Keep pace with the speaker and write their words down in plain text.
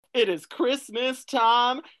It is Christmas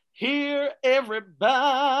time here,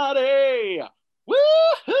 everybody.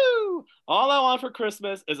 Woohoo! All I want for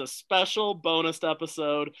Christmas is a special bonus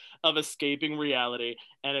episode of Escaping Reality.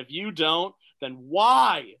 And if you don't, then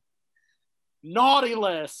why? Naughty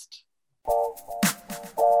list.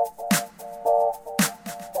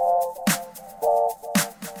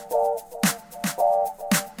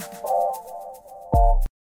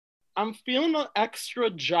 I'm feeling the extra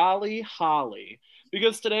jolly holly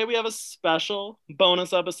because today we have a special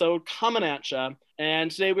bonus episode coming at you. And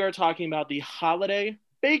today we are talking about the Holiday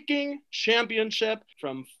Baking Championship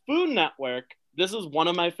from Food Network. This is one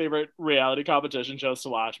of my favorite reality competition shows to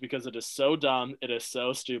watch because it is so dumb, it is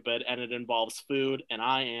so stupid, and it involves food, and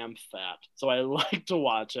I am fat. So I like to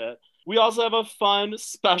watch it. We also have a fun,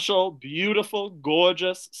 special, beautiful,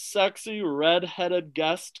 gorgeous, sexy, red-headed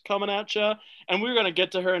guest coming at you, and we're going to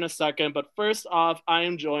get to her in a second. But first off, I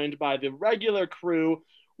am joined by the regular crew.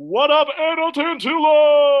 What up, Anna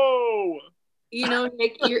Tantulo? You know,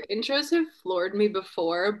 Nick, your intros have floored me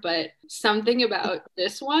before, but something about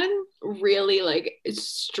this one really, it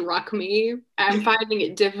struck me. I'm finding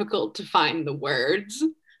it difficult to find the words,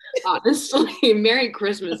 honestly. Merry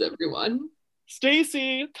Christmas, everyone.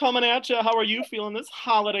 Stacy, coming at you. How are you feeling this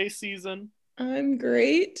holiday season? I'm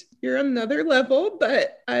great. You're on another level,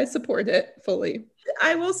 but I support it fully.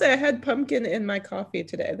 I will say I had pumpkin in my coffee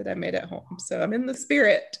today that I made at home, so I'm in the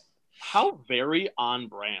spirit. How very on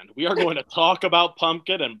brand. We are going to talk about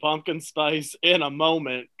pumpkin and pumpkin spice in a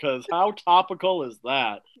moment, because how topical is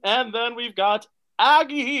that? And then we've got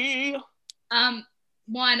Aggie.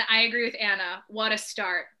 One, I agree with Anna. What a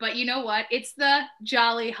start. But you know what? It's the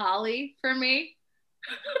Jolly Holly for me.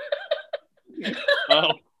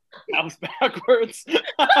 Oh, that was backwards. And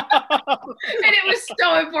it was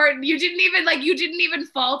so important. You didn't even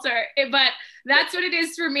falter. But that's what it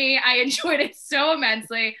is for me. I enjoyed it so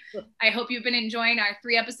immensely. I hope you've been enjoying our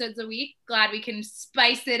 3 episodes a week. Glad we can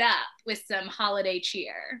spice it up with some holiday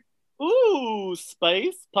cheer. Ooh,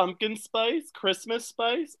 spice, pumpkin spice, Christmas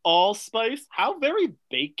spice, allspice. How very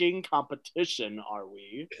baking competition are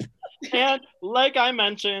we? And like I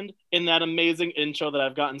mentioned in that amazing intro that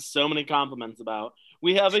I've gotten so many compliments about,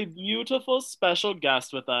 we have a beautiful special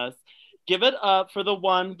guest with us. Give it up for the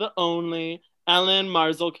one, the only, Ellen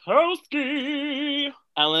Marzolkowski.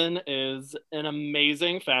 Ellen is an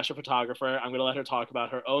amazing fashion photographer. I'm going to let her talk about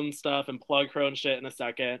her own stuff and plug her own shit in a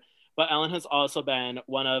second. But Ellen has also been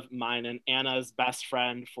one of mine and Anna's best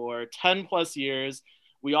friend for 10 plus years.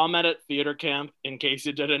 We all met at theater camp, in case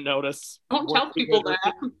you didn't notice. Don't tell people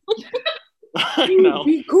that. I know.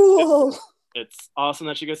 Be cool. It's awesome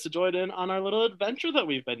that she gets to join in on our little adventure that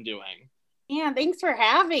we've been doing. Yeah, thanks for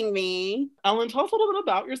having me. Ellen, tell us a little bit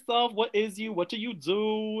about yourself. What is you? What do you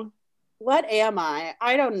do? What am I?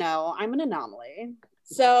 I don't know. I'm an anomaly.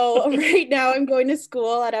 So right now I'm going to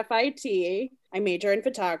school at FIT. I major in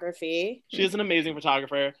photography. She is an amazing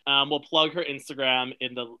photographer. We'll plug her Instagram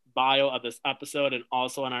in the bio of this episode and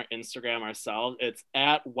also on our Instagram ourselves. It's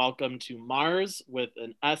at Welcome to Mars with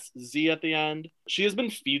an SZ at the end. She has been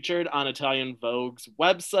featured on Italian Vogue's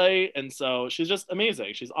website, and so she's just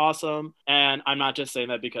amazing. She's awesome, and I'm not just saying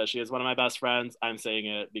that because she is one of my best friends. I'm saying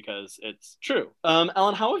it because it's true.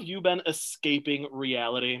 Ellen, how have you been escaping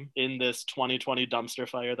reality in this 2020 dumpster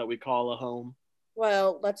fire that we call a home?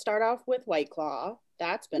 Well, let's start off with White Claw.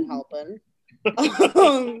 That's been helping.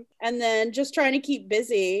 And then just trying to keep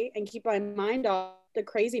busy and keep my mind off the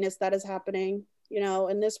craziness that is happening,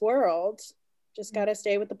 in this world. Just got to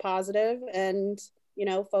stay with the positive and,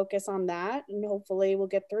 focus on that. And hopefully we'll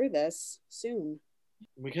get through this soon.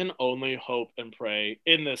 We can only hope and pray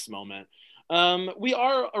in this moment. We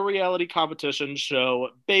are a reality competition show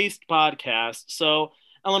based podcast. So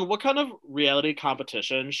Ellen, what kind of reality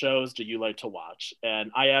competition shows do you like to watch?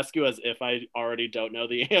 And I ask you as if I already don't know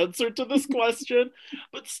the answer to this question,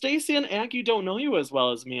 but Stacy and Aggie don't know you as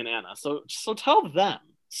well as me and Anna. So tell them,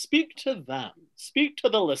 speak to them, speak to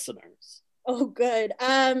the listeners. Oh, good.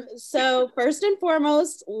 So first and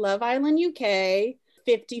foremost, Love Island UK,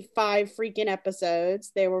 55 freaking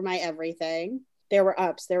episodes. They were my everything. There were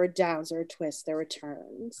ups, there were downs, there were twists, there were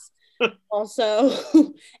turns. Also,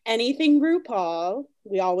 anything RuPaul,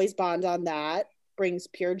 we always bond on that. Brings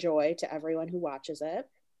pure joy to everyone who watches it.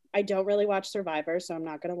 I don't really watch Survivor, so I'm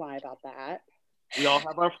not going to lie about that. We all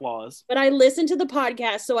have our flaws. But I listen to the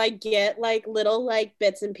podcast, so I get little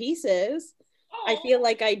bits and pieces. I feel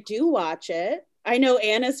like I do watch it. I know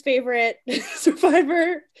Anna's favorite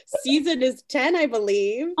Survivor season is 10, I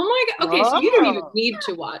believe. Oh my God. Okay, so you don't even need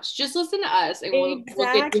to watch. Just listen to us and we'll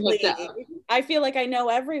get you hooked up. I feel like I know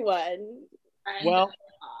everyone. Well,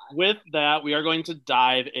 with that, we are going to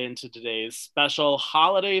dive into today's special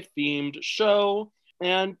holiday-themed show.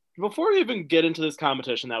 And before we even get into this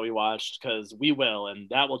competition that we watched, because we will, and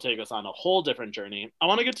that will take us on a whole different journey, I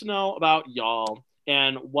want to get to know about y'all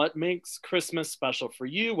and what makes Christmas special for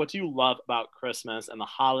you. What do you love about Christmas and the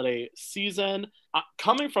holiday season?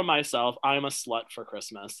 Coming from myself, I'm a slut for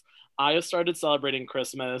Christmas. I have started celebrating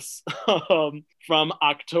Christmas from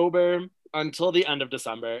October until the end of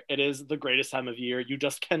December. It is the greatest time of year. You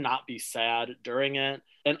just cannot be sad during it.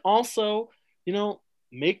 And also,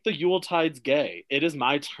 make the Yuletides gay. It is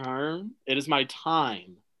my turn. It is my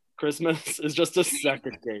time. Christmas is just a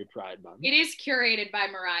second gay Pride Month. It is curated by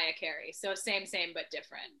Mariah Carey, so same, but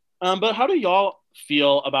different. But how do y'all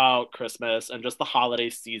feel about Christmas and just the holiday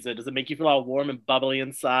season? Does it make you feel all warm and bubbly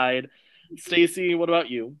inside? Stacey, what about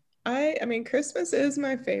you? I mean, Christmas is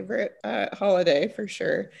my favorite holiday for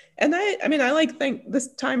sure. And I like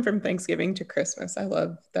this time from Thanksgiving to Christmas. I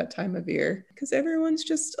love that time of year because everyone's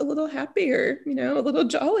just a little happier, a little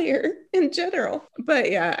jollier in general.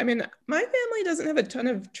 But yeah, I mean, my family doesn't have a ton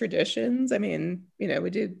of traditions. I mean,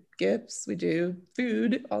 we do gifts, we do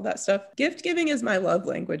food, all that stuff. Gift giving is my love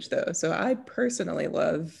language though. So I personally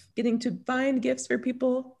love getting to find gifts for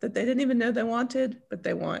people that they didn't even know they wanted, but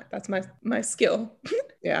they want. That's my skill.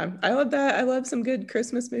 Yeah, I love that. I love some good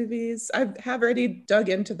Christmas movies. I have already dug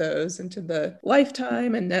into the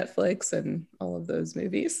Lifetime and Netflix and all of those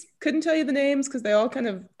movies. Couldn't tell you the names because they all kind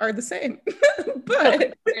of are the same,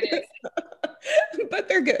 but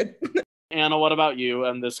they're good. Anna, what about you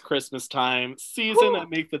and this Christmas time season that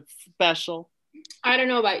makes it special? I don't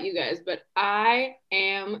know about you guys, but I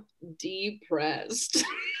am depressed.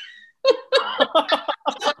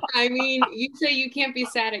 I mean, you say you can't be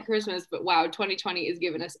sad at Christmas, but wow, 2020 is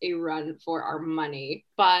giving us a run for our money.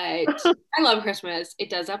 But I love Christmas. It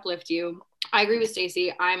does uplift you. I agree with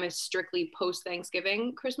Stacey. I'm a strictly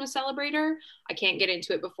post-Thanksgiving Christmas celebrator. I can't get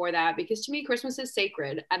into it before that because to me, Christmas is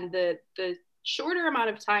sacred. And the shorter amount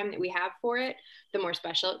of time that we have for it, the more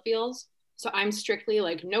special it feels. So I'm strictly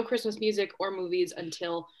like no Christmas music or movies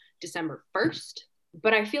until December 1st.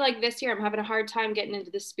 But I feel like this year I'm having a hard time getting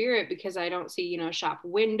into the spirit because I don't see, shop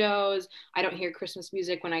windows. I don't hear Christmas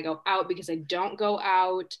music when I go out because I don't go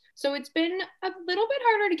out. So it's been a little bit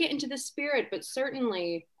harder to get into the spirit, but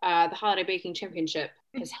certainly the Holiday Baking Championship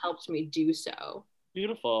has helped me do so.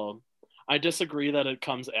 Beautiful. I disagree that it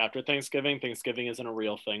comes after Thanksgiving. Thanksgiving isn't a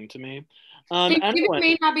real thing to me. Thanksgiving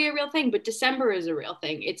may not be a real thing, but December is a real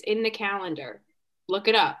thing. It's in the calendar. Look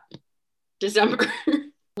it up. December.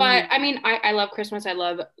 But I mean, I love Christmas. I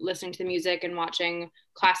love listening to the music and watching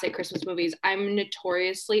classic Christmas movies. I'm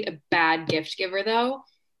notoriously a bad gift giver though.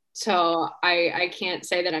 So I can't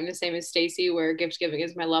say that I'm the same as Stacey where gift giving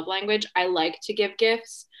is my love language. I like to give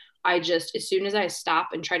gifts. I just, as soon as I stop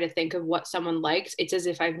and try to think of what someone likes, it's as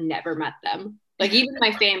if I've never met them. Like even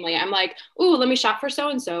my family, I'm like, ooh, let me shop for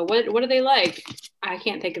so-and-so. What do they like? I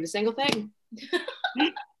can't think of a single thing.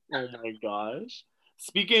 Oh my gosh.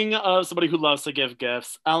 Speaking of somebody who loves to give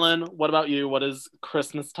gifts, Ellen, what about you? What is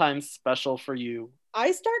Christmas time special for you?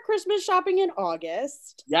 I start Christmas shopping in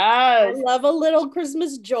August. Yes. I love a little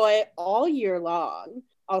Christmas joy all year long.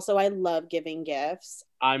 Also, I love giving gifts.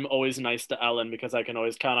 I'm always nice to Ellen because I can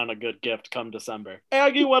always count on a good gift come December.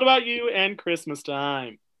 Aggie, what about you and Christmas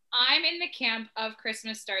time? I'm in the camp of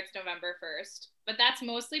Christmas starts November 1st, but that's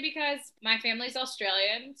mostly because my family's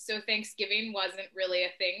Australian, so Thanksgiving wasn't really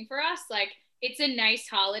a thing for us. Like, it's a nice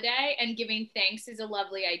holiday and giving thanks is a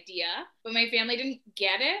lovely idea, but my family didn't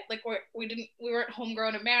get it. Like we weren't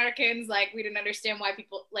homegrown Americans. Like we didn't understand why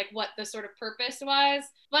people, like what the sort of purpose was.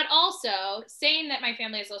 But also saying that my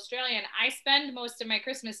family is Australian, I spend most of my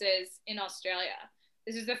Christmases in Australia.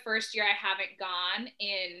 This is the first year I haven't gone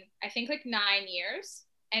in, I think like 9 years.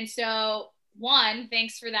 And so one,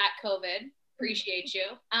 thanks for that, COVID, appreciate you.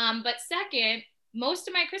 But second, most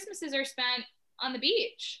of my Christmases are spent on the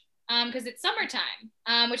beach. Because it's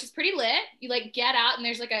summertime, which is pretty lit. You like get out and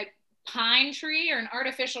there's like a pine tree or an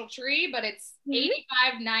artificial tree, but it's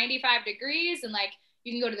 85, 95 degrees and like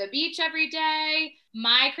you can go to the beach every day.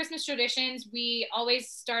 My Christmas traditions, we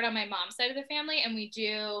always start on my mom's side of the family and we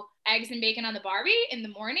do eggs and bacon on the Barbie in the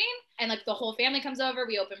morning. And like the whole family comes over,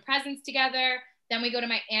 we open presents together. Then we go to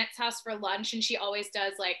my aunt's house for lunch and she always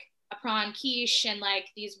does like a prawn quiche and like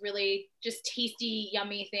these really just tasty,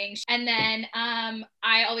 yummy things. And then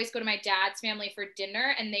I always go to my dad's family for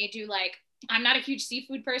dinner and they do like, I'm not a huge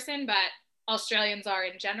seafood person, but Australians are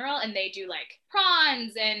in general, and they do like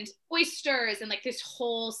prawns and oysters and like this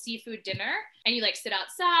whole seafood dinner. And you like sit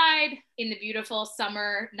outside in the beautiful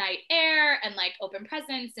summer night air and like open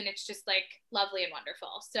presents, and it's just like lovely and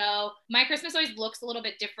wonderful. So my Christmas always looks a little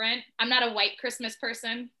bit different. I'm not a white Christmas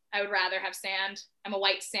person. I would rather have sand. I'm a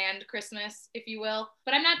white sand Christmas, if you will.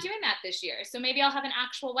 But I'm not doing that this year. So maybe I'll have an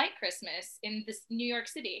actual white Christmas in this New York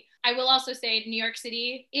City. I will also say New York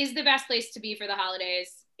City is the best place to be for the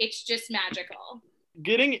holidays. It's just magical.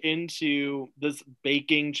 Getting into this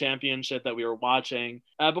baking championship that we were watching,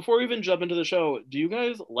 before we even jump into the show, do you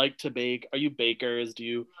guys like to bake? Are you bakers? Do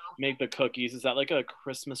you make the cookies? Is that like a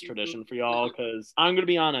Christmas tradition for y'all? Because I'm going to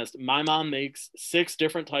be honest, my mom makes 6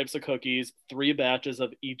 different types of cookies, 3 batches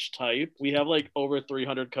of each type. We have like over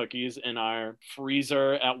 300 cookies in our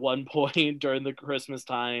freezer at one point during the Christmas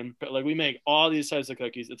time. Like we make all these types of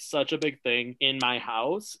cookies. It's such a big thing in my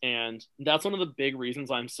house. And that's one of the big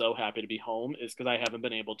reasons I'm so happy to be home, is because I haven't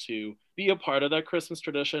been able to be a part of that Christmas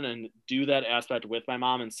tradition and do that aspect with my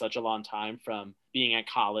mom in such a long time, from being at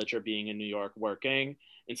college or being in New York working.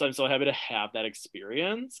 And so I'm so happy to have that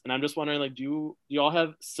experience. And I'm just wondering, like, do you all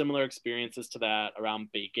have similar experiences to that around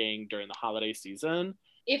baking during the holiday season?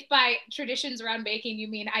 If by traditions around baking you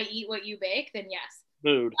mean I eat what you bake, then yes.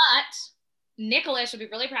 Food. But Nicholas would be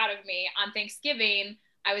really proud of me. On Thanksgiving,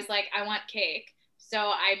 I was like, I want cake. So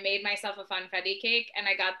I made myself a funfetti cake, and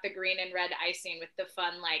I got the green and red icing with the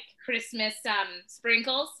fun, like, Christmas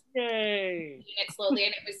sprinkles. Yay! Eating it slowly,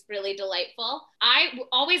 and it was really delightful. I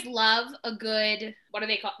always love a good, what are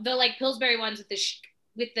they called? The, like, Pillsbury ones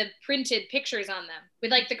with the printed pictures on them, with,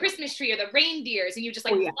 like, the Christmas tree or the reindeers, and you just,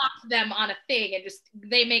 like, plop them on a thing, and just,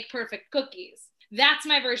 they make perfect cookies. That's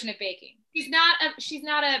my version of baking. She's not a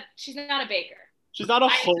baker. She's not a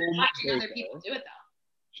home watching baker. other people do it, though.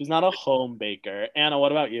 She's not a home baker. Anna,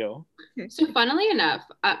 what about you? So funnily enough,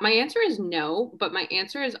 my answer is no, but my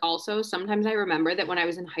answer is also sometimes I remember that when I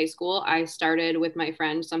was in high school, I started with my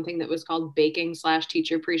friend something that was called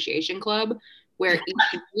Baking/Teacher Appreciation Club, where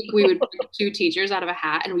each week we would pick 2 teachers out of a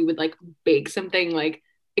hat and we would like bake something like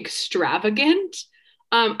extravagant.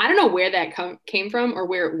 I don't know where that came from or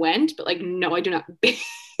where it went, but like, no, I do not bake.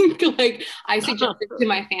 Like I suggested to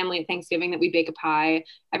my family at Thanksgiving that we bake a pie.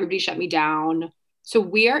 Everybody shut me down. So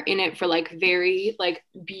we are in it for like very like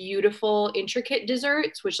beautiful, intricate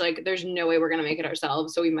desserts, which like there's no way we're going to make it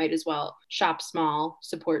ourselves. So we might as well shop small,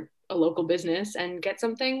 support a local business, and get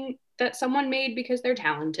something that someone made because they're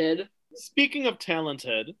talented. Speaking of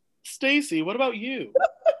talented, Stacy, what about you?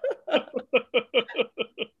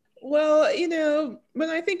 Well, you know,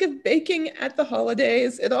 when I think of baking at the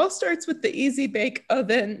holidays, it all starts with the Easy Bake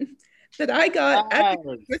Oven that I got at the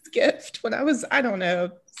Christmas gift when I was, I don't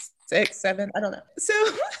know, 6, 7, I don't know. So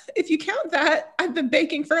if you count that, I've been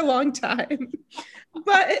baking for a long time.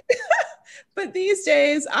 But these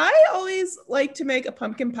days, I always like to make a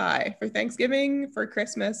pumpkin pie for Thanksgiving, for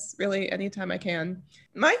Christmas, really anytime I can.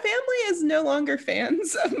 My family is no longer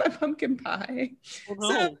fans of my pumpkin pie. Oh, no.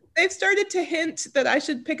 So they've started to hint that I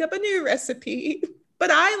should pick up a new recipe.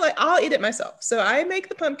 But I'll eat it myself. So I make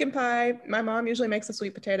the pumpkin pie. My mom usually makes a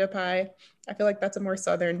sweet potato pie. I feel like that's a more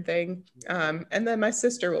Southern thing. And then my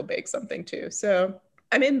sister will bake something too. So,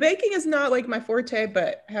 I mean, baking is not like my forte,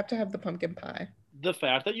 but I have to have the pumpkin pie. The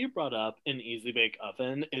fact that you brought up an Easy Bake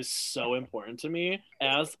Oven is so important to me.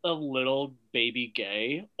 As a little baby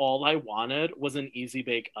gay, all I wanted was an Easy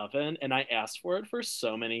Bake Oven, and I asked for it for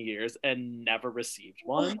so many years and never received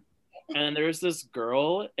one. And there's this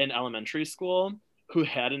girl in elementary school who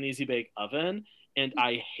had an Easy Bake Oven, and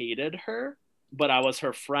I hated her, but I was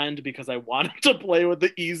her friend because I wanted to play with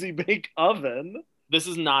the Easy Bake Oven. This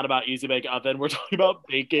is not about Easy Bake Oven. We're talking about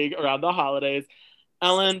baking around the holidays.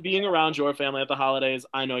 Ellen, being around your family at the holidays,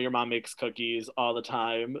 I know your mom makes cookies all the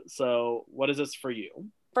time. So what is this for you?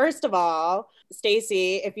 First of all,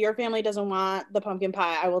 Stacy, if your family doesn't want the pumpkin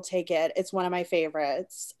pie, I will take it. It's one of my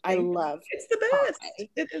favorites. I love it. It's the best. Pie.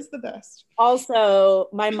 It is the best. Also,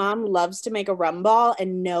 my mom loves to make a rum ball,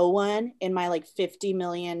 and no one in my like 50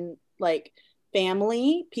 million like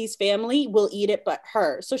Peace family will eat it but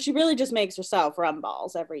her. So she really just makes herself rum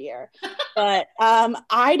balls every year. But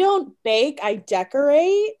I don't bake, I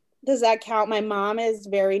decorate. Does that count? My mom is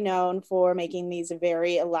very known for making these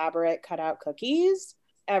very elaborate cutout cookies.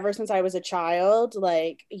 Ever since I was a child,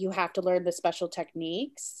 like you have to learn the special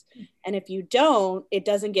techniques. And if you don't, it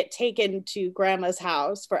doesn't get taken to grandma's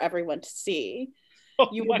house for everyone to see.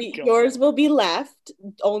 Yours will be left.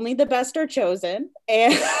 Only the best are chosen.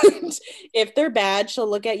 And if they're bad, she'll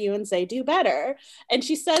look at you and say, do better. And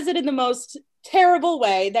she says it in the most terrible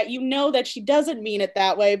way that you know that she doesn't mean it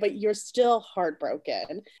that way, but you're still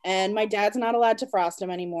heartbroken. And my dad's not allowed to frost him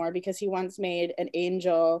anymore because he once made an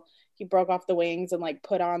angel. He broke off the wings and like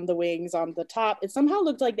put on the wings on the top. It somehow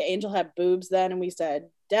looked like the angel had boobs then. And we said,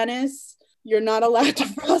 Dennis, you're not allowed to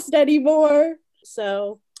frost anymore.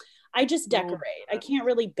 So I just decorate. I can't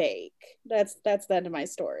really bake. That's the end of my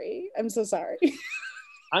story. I'm so sorry.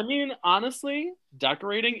 I mean, honestly,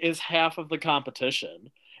 decorating is half of the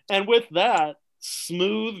competition. And with that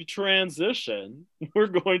smooth transition, we're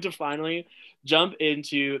going to finally jump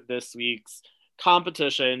into this week's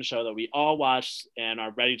competition show that we all watched and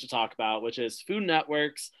are ready to talk about, which is Food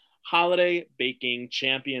Network's Holiday Baking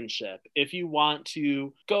Championship. If you want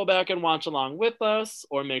to go back and watch along with us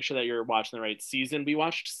or make sure that you're watching the right season, we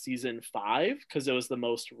watched season 5 because it was the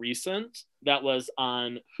most recent that was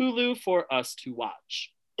on Hulu for us to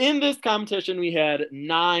watch. In this competition, we had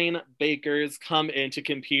 9 bakers come in to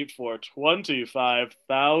compete for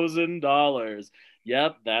 $25,000.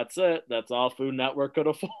 Yep, that's it. That's all Food Network could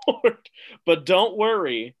afford. But don't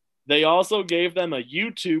worry, they also gave them a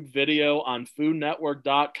YouTube video on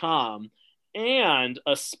foodnetwork.com and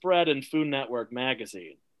a spread in Food Network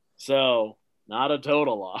magazine. So, not a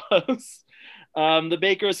total loss. The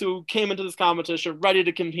bakers who came into this competition ready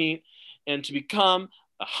to compete and to become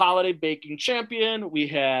a holiday baking champion, we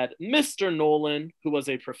had Mr. Nolan, who was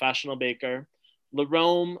a professional baker,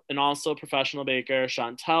 Larome, an also professional baker,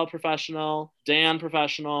 Chantel, professional, Dan,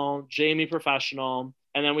 professional, Jamie, professional,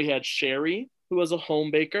 and then we had Sherry, who was a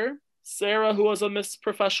home baker, Sarah, who was a Miss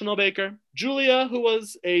Professional Baker, Julia, who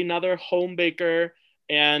was another home baker,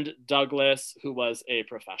 and Douglas, who was a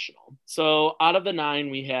professional. So out of the 9,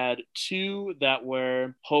 we had 2 that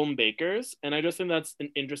were home bakers. And I just think that's an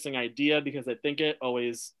interesting idea because I think it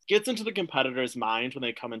always gets into the competitor's mind when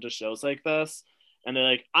they come into shows like this. And they're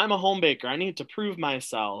like, I'm a home baker. I need to prove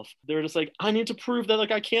myself. They're just like, I need to prove that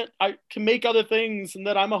like I can make other things and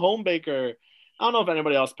that I'm a home baker. I don't know if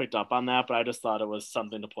anybody else picked up on that, but I just thought it was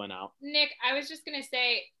something to point out. Nick, I was just going to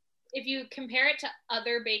say, if you compare it to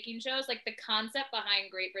other baking shows, like the concept behind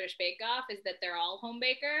Great British Bake Off is that they're all home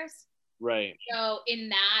bakers. Right. So in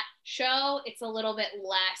that show, it's a little bit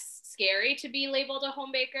less scary to be labeled a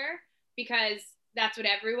home baker because that's what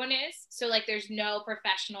everyone is. So like there's no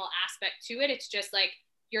professional aspect to it. It's just like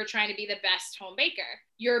you're trying to be the best home baker.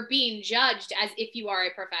 You're being judged as if you are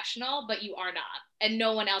a professional, but you are not. And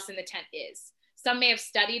no one else in the tent is. Some may have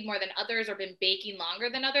studied more than others or been baking longer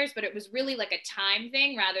than others, but it was really like a time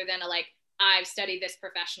thing rather than a like, I've studied this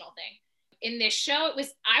professional thing. In this show,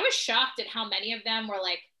 I was shocked at how many of them were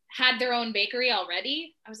like, had their own bakery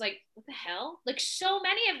already. I was like, what the hell? Like so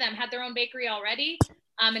many of them had their own bakery already.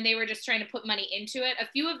 And they were just trying to put money into it. A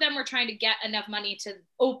few of them were trying to get enough money to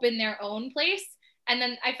open their own place. And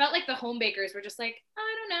then I felt like the home bakers were just like,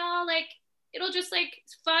 I don't know, like, it'll just like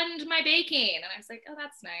fund my baking. And I was like, oh,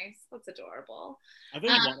 that's nice. That's adorable. I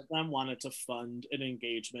think one of them wanted to fund an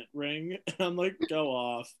engagement ring. And I'm like, go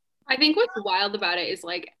off. I think what's wild about it is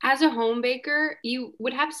like as a home baker, you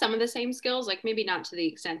would have some of the same skills, like maybe not to the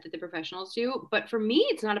extent that the professionals do. But for me,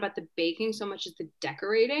 it's not about the baking so much as the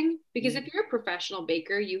decorating. Because if you're a professional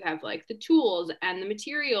baker, you have like the tools and the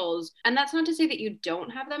materials. And that's not to say that you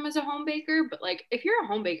don't have them as a home baker. But like if you're a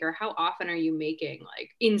home baker, how often are you making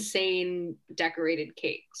like insane decorated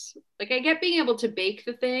cakes? Like I get being able to bake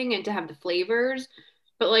the thing and to have the flavors.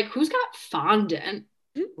 But like who's got fondant?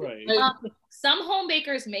 Right. Like, some home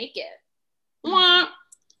bakers make it.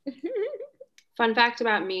 Fun fact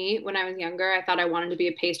about me, when I was younger, I thought I wanted to be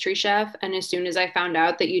a pastry chef. And as soon as I found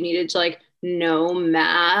out that you needed to like know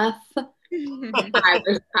math, I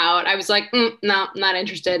was out. I was like, no, not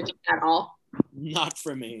interested at all. Not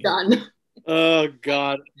for me. Done. Oh,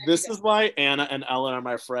 God. This is why Anna and Ellen are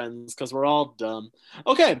my friends, because we're all dumb.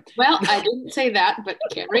 Okay. Well, I didn't say that, but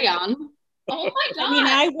carry on. Oh my God. I mean,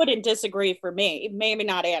 I wouldn't disagree for me. Maybe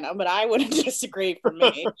not Anna, but I wouldn't disagree for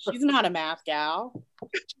me. She's not a math gal.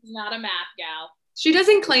 She's not a math gal. She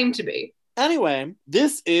doesn't claim to be. Anyway,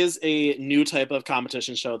 this is a new type of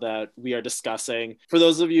competition show that we are discussing. For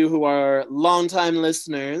those of you who are longtime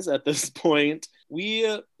listeners at this point,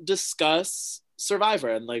 we discuss Survivor,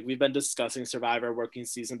 and like we've been discussing Survivor working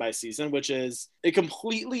season by season, which is a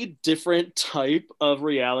completely different type of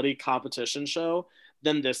reality competition show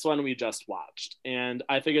than this one we just watched. And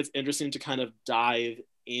I think it's interesting to kind of dive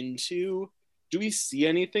into, do we see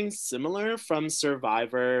anything similar from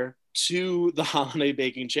Survivor to the Holiday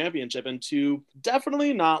Baking Championship, and to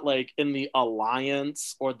definitely not like in the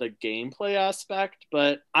alliance or the gameplay aspect,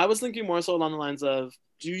 but I was thinking more so along the lines of,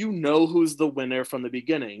 do you know who's the winner from the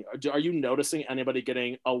beginning? Are you noticing anybody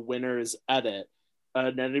getting a winner's edit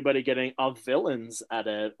and anybody getting a villain's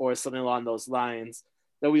edit or something along those lines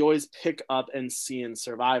that we always pick up and see in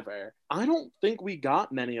Survivor? I don't think we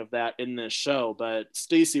got many of that in this show, but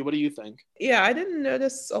Stacey, what do you think? Yeah, I didn't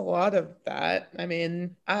notice a lot of that. I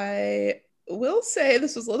mean, I will say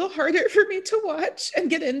this was a little harder for me to watch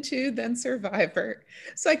and get into than Survivor.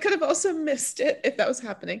 So I could have also missed it if that was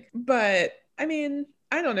happening. But I mean,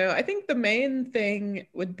 I don't know. I think the main thing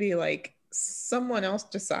would be like someone else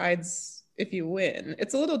decides if you win.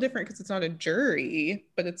 It's a little different because it's not a jury,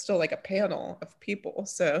 but it's still like a panel of people.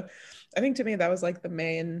 So I think to me that was like the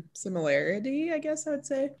main similarity, I guess I would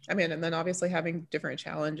say. I mean, and then obviously having different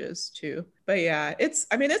challenges too. But yeah, it's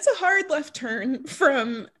a hard left turn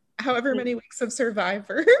from however many weeks of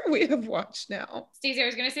Survivor we have watched now. Stacey, I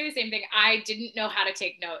was going to say the same thing. I didn't know how to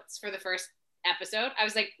take notes for the first episode. I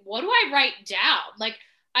was like, what do I write down? Like,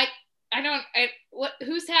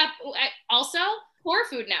 also, poor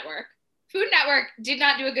Food Network. Food Network did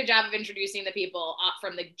not do a good job of introducing the people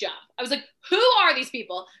from the jump. I was like, who are these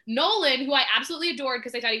people? Nolan, who I absolutely adored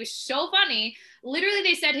because I thought he was so funny. Literally,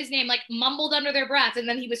 they said his name, like mumbled under their breath, and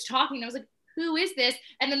then he was talking. I was like, who is this?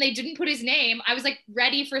 And then they didn't put his name. I was like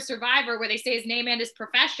ready for Survivor where they say his name and his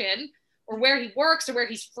profession or where he works or where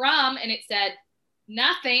he's from. And it said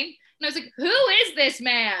nothing. And I was like, who is this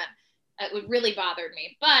man? It really bothered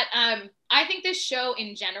me. But I think this show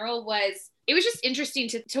in general it was just interesting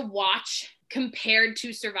to watch compared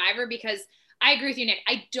to Survivor because I agree with you, Nick.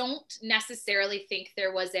 I don't necessarily think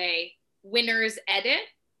there was a winner's edit.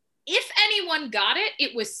 If anyone got it,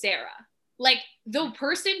 it was Sarah. Like the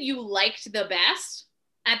person you liked the best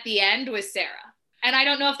at the end was Sarah. And I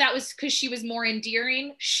don't know if that was because she was more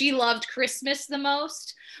endearing. She loved Christmas the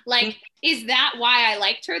most. Like, is that why I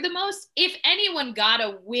liked her the most? If anyone got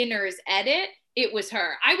a winner's edit, it was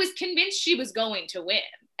her. I was convinced she was going to win.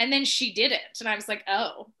 And then she didn't. And I was like,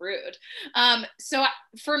 oh, rude. So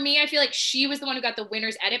for me, I feel like she was the one who got the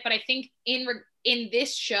winner's edit. But I think in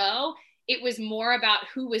this show, it was more about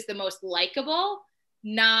who was the most likable,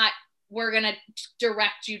 not we're going to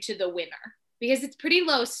direct you to the winner. Because it's pretty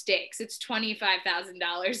low stakes. It's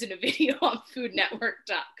 $25,000 in a video on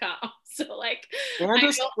foodnetwork.com. So like, and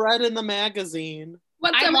a spread in the magazine.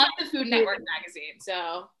 I love the Food Network magazine.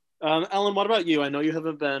 So, Ellen, what about you? I know you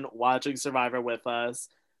haven't been watching Survivor with us,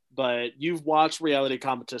 but you've watched reality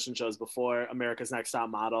competition shows before. America's Next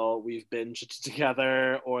Top Model. We've binged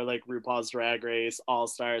together, or like RuPaul's Drag Race, All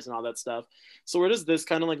Stars, and all that stuff. So where does this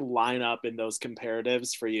kind of like line up in those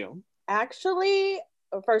comparatives for you? Actually,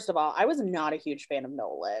 first of all, I was not a huge fan of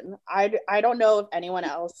Nolan. I don't know if anyone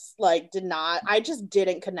else did not. I just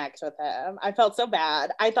didn't connect with him. I felt so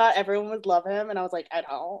bad. I thought everyone would love him, and I was like, I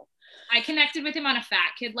don't. I connected with him on a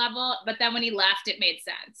fat kid level, but then when he left, it made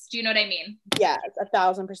sense. Do you know what I mean? Yes,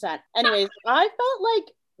 1,000%. Anyways, I felt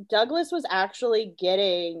like Douglas was actually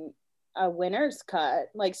getting a winner's cut.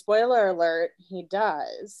 Like, spoiler alert, he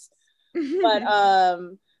does. But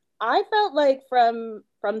I felt like from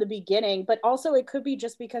the beginning, but also it could be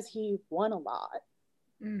just because he won a lot.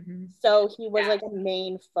 Mm-hmm. So he was like a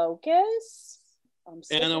main focus.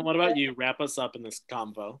 Anna, what about you? Wrap us up in this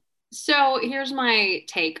convo. So here's my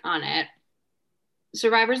take on it.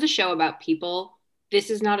 Survivor's a show about people. This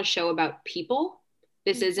is not a show about people.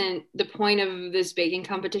 This isn't the point of this baking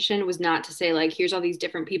competition was not to say like, here's all these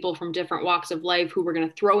different people from different walks of life who we're going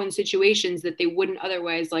to throw in situations that they wouldn't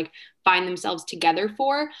otherwise like find themselves together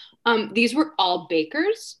for. These were all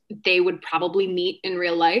bakers. They would probably meet in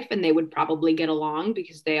real life and they would probably get along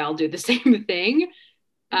because they all do the same thing.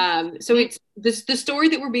 So it's the story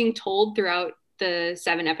that we're being told throughout the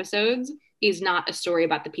 7 episodes is not a story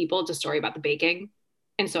about the people. It's a story about the baking.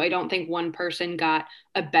 And so I don't think one person got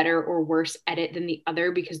a better or worse edit than the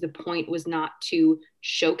other because the point was not to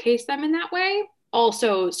showcase them in that way.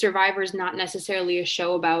 Also, Survivor is not necessarily a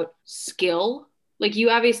show about skill. Like you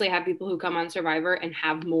obviously have people who come on Survivor and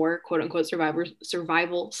have more quote unquote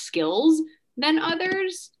survival skills than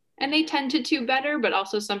others. And they tend to do better, but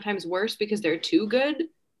also sometimes worse because they're too good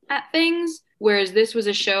at things. Whereas this was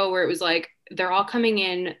a show where it was like, they're all coming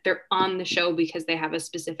in, they're on the show because they have a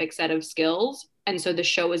specific set of skills. And so the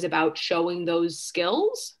show is about showing those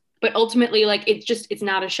skills. But ultimately, like, it's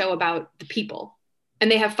not a show about the people.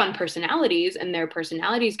 And they have fun personalities and their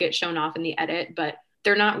personalities get shown off in the edit, but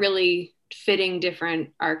they're not really fitting different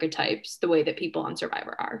archetypes the way that people on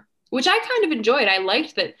Survivor are, which I kind of enjoyed. I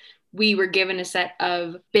liked that we were given a set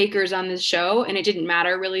of bakers on this show and it didn't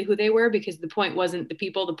matter really who they were because the point wasn't the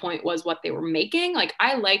people, the point was what they were making. Like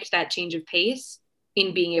I liked that change of pace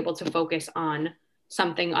in being able to focus on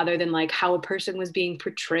something other than like how a person was being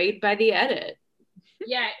portrayed by the edit.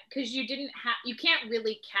 Yeah, because you can't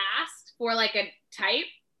really cast for like a type.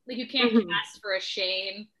 Like you can't cast for a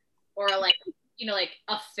Shane or like, you know, like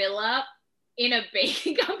a Phillip in a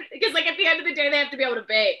baking company because like at the end of the day, they have to be able to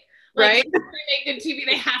bake. Like, right? If they make good TV,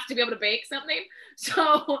 they have to be able to bake something.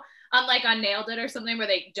 So unlike on Nailed It or something where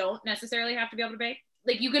they don't necessarily have to be able to bake.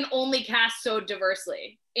 like you can only cast so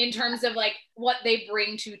diversely in terms of like what they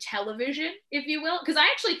bring to television, if you will. Because I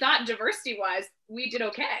actually thought diversity wise, we did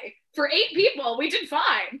okay. For 8 people, we did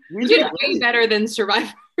fine. We did way better than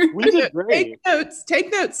Survivor. We did great.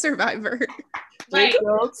 Take notes, Survivor. Like, Take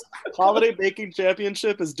notes. Holiday Baking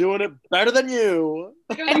Championship is doing it better than you.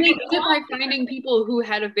 And they did it by finding people who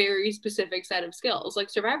had a very specific set of skills. Like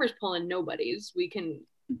Survivor's pulling nobodies. We can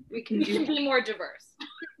do be more diverse.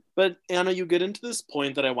 But Anna, you get into this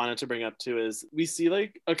point that I wanted to bring up too, is we see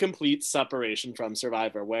like a complete separation from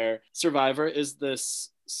Survivor, where Survivor is this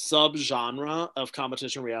subgenre of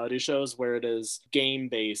competition reality shows where it is game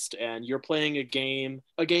based and you're playing a game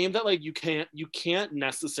that like you can't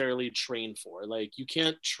necessarily train for. Like you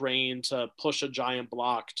can't train to push a giant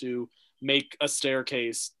block to make a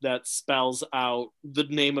staircase that spells out the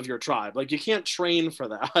name of your tribe. Like you can't train for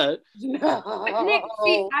that. No. Nick,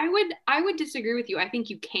 see, I would disagree with you. I think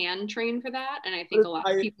you can train for that, and I think a lot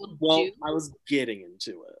of people do. I was getting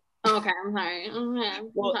into it. Okay, I'm sorry.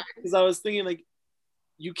 Well, because I was thinking like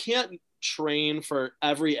you can't train for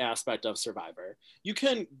every aspect of Survivor. You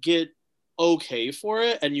can get okay for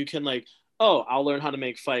it, and you can like, oh, I'll learn how to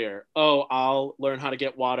make fire. Oh, I'll learn how to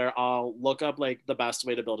get water. I'll look up like the best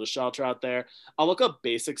way to build a shelter out there. I'll look up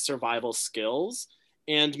basic survival skills,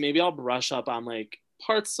 and maybe I'll brush up on like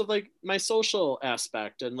parts of like my social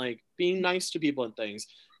aspect and like being nice to people and things.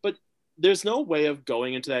 But there's no way of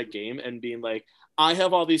going into that game and being like, I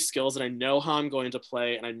have all these skills and I know how I'm going to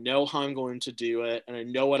play and I know how I'm going to do it and I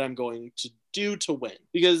know what I'm going to do to win.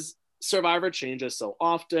 Because Survivor changes so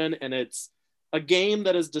often, and it's a game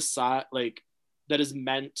that is that is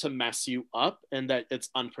meant to mess you up and that it's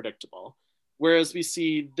unpredictable. Whereas we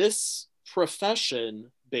see this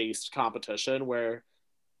profession-based competition where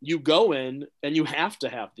you go in and you have to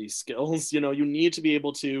have these skills. You know, you need to be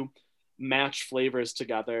able to match flavors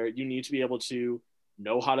together. You need to be able to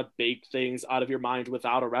know how to bake things out of your mind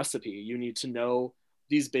without a recipe. You need to know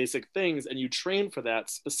these basic things, and you train for that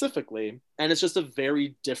specifically. And it's just a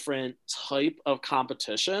very different type of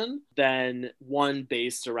competition than one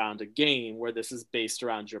based around a game where this is based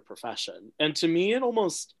around your profession. And to me, it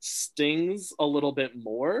almost stings a little bit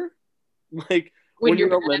more. Like when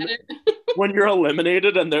you're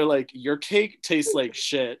eliminated and they're like, your cake tastes like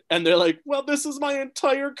shit. And they're like, well, this is my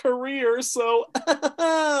entire career, so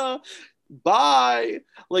bye.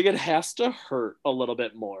 Like it has to hurt a little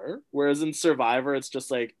bit more. Whereas in Survivor, it's just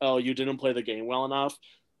like, oh, you didn't play the game well enough.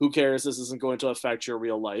 Who cares? This isn't going to affect your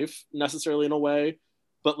real life necessarily in a way.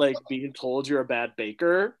 But like being told you're a bad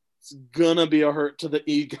baker, it's gonna be a hurt to the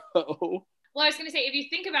ego. Well, I was gonna say, if you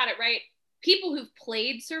think about it, right, people who've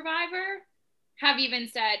played Survivor have even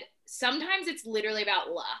said sometimes it's literally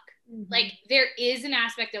about luck. Mm-hmm. Like there is an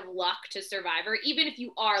aspect of luck to Survivor, even if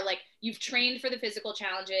you are like, you've trained for the physical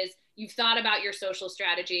challenges, you've thought about your social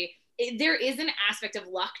strategy. There is an aspect of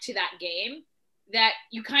luck to that game that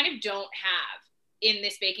you kind of don't have in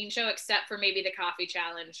this baking show, except for maybe the coffee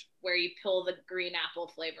challenge where you pull the green apple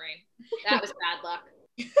flavoring. That was bad luck.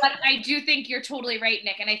 But I do think you're totally right,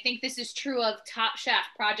 Nick. And I think this is true of Top Chef,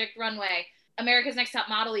 Project Runway, America's Next Top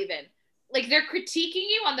Model even. Like they're critiquing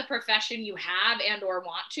you on the profession you have and or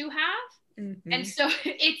want to have. Mm-hmm. And so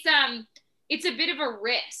it's a bit of a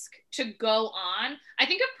risk to go on. I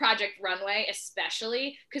think of Project Runway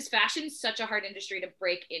especially because fashion's such a hard industry to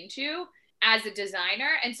break into as a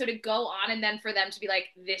designer. And so to go on and then for them to be like,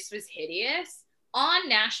 this was hideous on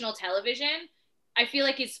national television, I feel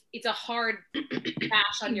like it's a hard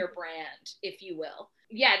bash on your brand, if you will.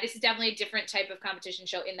 Yeah, this is definitely a different type of competition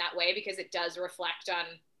show in that way because it does reflect on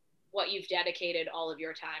what you've dedicated all of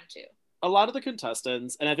your time to. A lot of the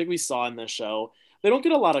contestants, and I think we saw in this show, they don't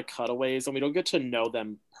get a lot of cutaways and we don't get to know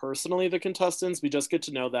them personally, the contestants. We just get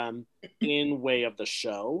to know them in way of the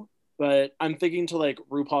show. But I'm thinking to like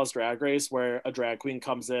RuPaul's Drag Race where a drag queen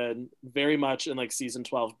comes in very much in like season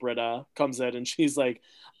 12, Britta comes in and she's like,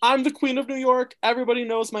 I'm the queen of New York. Everybody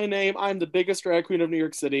knows my name. I'm the biggest drag queen of New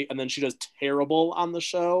York City. And then she does terrible on the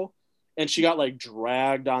show. And she got like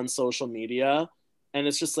dragged on social media. And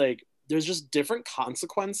it's just like, there's just different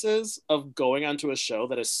consequences of going onto a show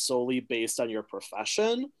that is solely based on your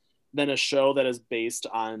profession than a show that is based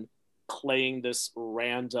on playing this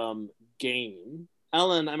random game.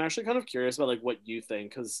 Ellen, I'm actually kind of curious about like what you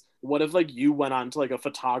think, because what if like you went on to like a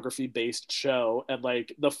photography based show and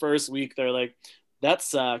like the first week they're like, that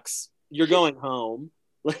sucks, you're going home.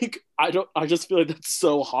 Like I just feel like that's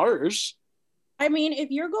so harsh. I mean, if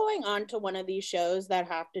you're going on to one of these shows that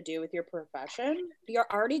have to do with your profession, you're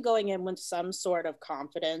already going in with some sort of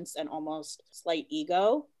confidence and almost slight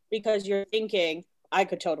ego because you're thinking, I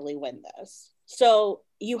could totally win this. So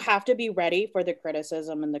you have to be ready for the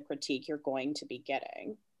criticism and the critique you're going to be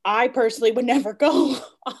getting. I personally would never go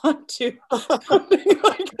on to something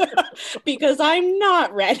like that because I'm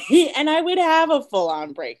not ready, and I would have a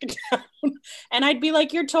full-on breakdown. And I'd be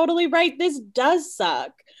like, you're totally right. This does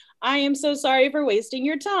suck. I am so sorry for wasting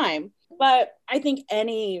your time. But I think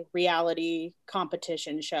any reality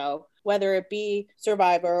competition show, whether it be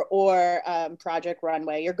Survivor or Project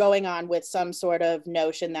Runway, you're going on with some sort of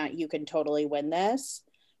notion that you can totally win this,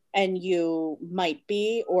 and you might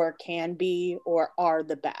be or can be or are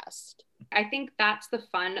the best. I think that's the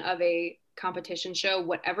fun of a competition show,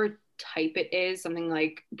 whatever type it is, something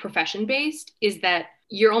like profession based, is that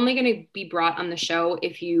you're only going to be brought on the show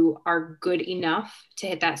if you are good enough to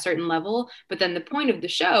hit that certain level. But then the point of the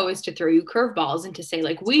show is to throw you curveballs and to say,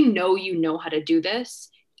 like, we know you know how to do this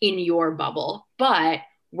in your bubble, but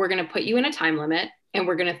we're going to put you in a time limit and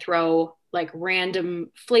we're going to throw like random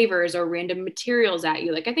flavors or random materials at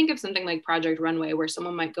you. Like, I think of something like Project Runway, where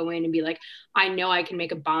someone might go in and be like, I know I can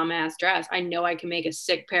make a bomb ass dress. I know I can make a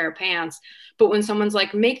sick pair of pants. But when someone's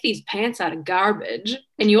like, make these pants out of garbage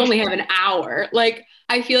and you only have an hour, like,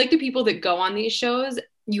 I feel like the people that go on these shows,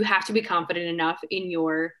 you have to be confident enough in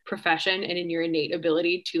your profession and in your innate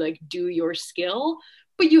ability to like do your skill.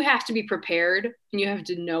 But you have to be prepared, and you have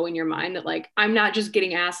to know in your mind that, like, I'm not just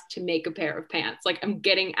getting asked to make a pair of pants. Like, I'm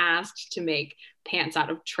getting asked to make pants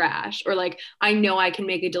out of trash. Or like, I know I can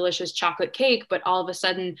make a delicious chocolate cake, but all of a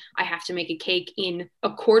sudden I have to make a cake in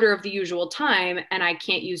a quarter of the usual time, and I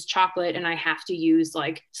can't use chocolate, and I have to use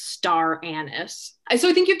like star anise. So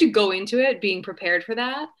I think you have to go into it being prepared for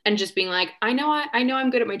that, and just being like, I know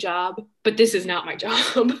I'm good at my job, but this is not my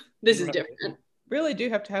job. This is different. Really do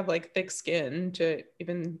have to have like thick skin to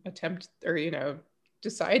even attempt or, you know,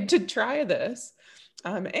 decide to try this.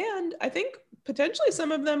 And I think potentially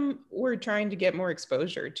some of them were trying to get more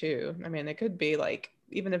exposure too. I mean, it could be like,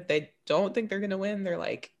 even if they don't think they're going to win, they're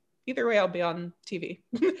like, either way, I'll be on TV.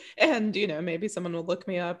 And, you know, maybe someone will look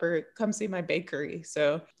me up or come see my bakery.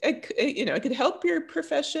 So it could help your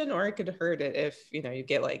profession, or it could hurt it if, you know, you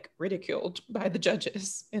get like ridiculed by the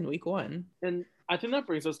judges in week one. And I think that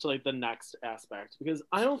brings us to like the next aspect, because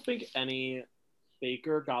I don't think any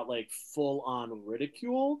baker got like full on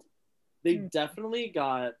ridiculed. They definitely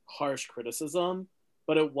got harsh criticism,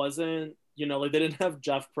 but it wasn't, you know, like they didn't have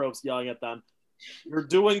Jeff Probst yelling at them, you're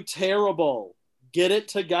doing terrible, get it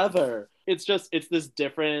together. It's this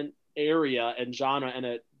different area and genre, and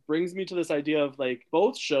it brings me to this idea of like,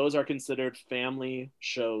 both shows are considered family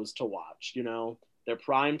shows to watch. You know, they're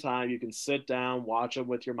prime time, you can sit down, watch them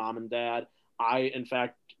with your mom and dad. I, in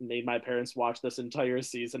fact, made my parents watch this entire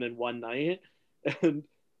season in one night.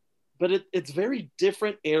 But it's very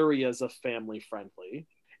different areas of family friendly.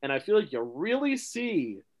 And I feel like you really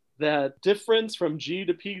see that difference from G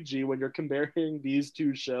to PG when you're comparing these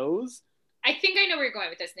two shows. I think I know where you're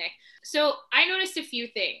going with this, Nick. So I noticed a few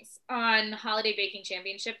things on Holiday Baking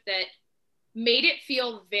Championship that made it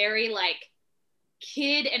feel very like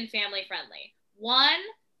kid and family friendly. One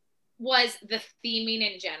was the theming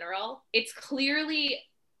in general. It's clearly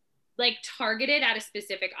like targeted at a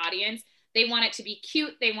specific audience. They want it to be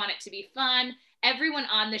cute. They want it to be fun. Everyone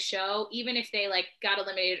on the show, even if they like got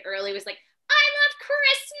eliminated early, was like, I love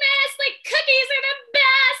Christmas. Like, cookies are the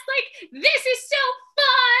best. Like, this is so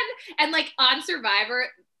fun. And like on Survivor,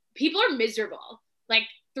 people are miserable like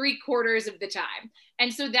 3/4 of the time.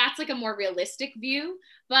 And so that's like a more realistic view,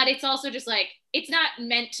 but it's also just like, it's not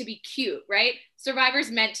meant to be cute, right? Survivor's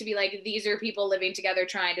meant to be like, these are people living together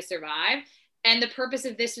trying to survive. And the purpose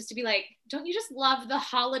of this was to be like, don't you just love the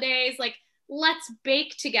holidays? Like, let's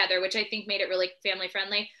bake together, which I think made it really family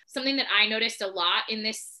friendly. Something that I noticed a lot in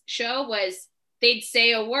this show was they'd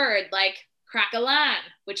say a word like crack-a-lan,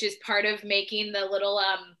 which is part of making the little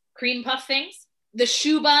cream puff things. The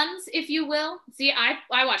shoe buns, if you will. See,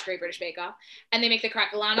 I watch Great British Bake Off, and they make the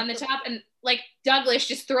crack-a-lan on the top, and like Douglas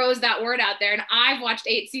just throws that word out there, and I've watched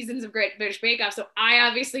 8 seasons of Great British Bake Off, so I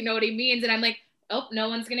obviously know what he means, and I'm like, oh, no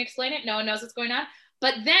one's gonna explain it, no one knows what's going on.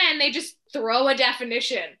 But then they just throw a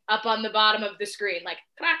definition up on the bottom of the screen, like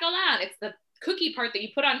crack-a-lan. It's the cookie part that you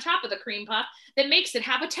put on top of the cream puff that makes it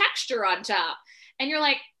have a texture on top. And you're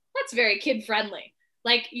like, that's very kid-friendly.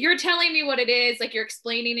 Like, you're telling me what it is, like you're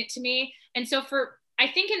explaining it to me. And so I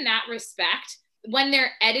think in that respect, when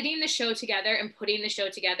they're editing the show together and putting the show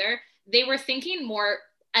together, they were thinking more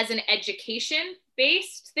as an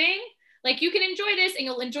education-based thing. Like, you can enjoy this and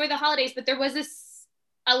you'll enjoy the holidays, but there was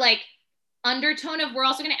a like undertone of, we're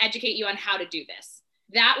also going to educate you on how to do this.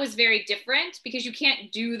 that was very different because you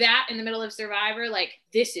can't do that in the middle of Survivor. Like,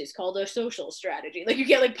 this is called a social strategy. Like, you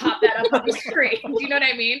can't like pop that up on the screen. Do you know what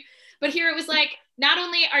I mean? But here it was like, not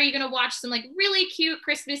only are you going to watch some like really cute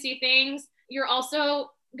Christmassy things, you're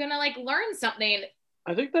also going to like learn something.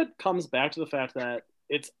 I think that comes back to the fact that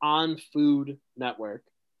it's on Food Network,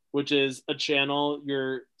 which is a channel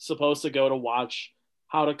you're supposed to go to watch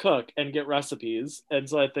how to cook and get recipes. And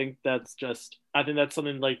so I think that's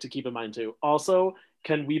something like to keep in mind too. Also,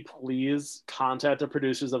 can we please contact the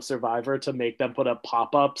producers of Survivor to make them put up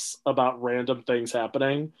pop-ups about random things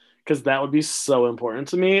happening? Because that would be so important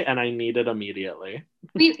to me and I need it immediately.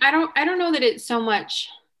 I mean, I don't know that it's so much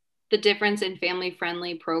the difference in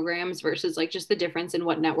family-friendly programs versus like just the difference in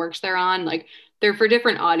what networks they're on. Like, they're for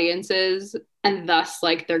different audiences, and thus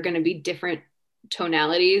like they're going to be different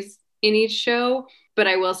tonalities in each show. But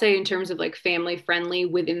I will say, in terms of like family friendly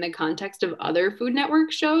within the context of other Food Network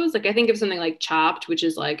shows, like I think of something like Chopped, which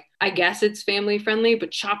is like, I guess it's family friendly,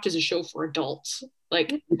 but Chopped is a show for adults.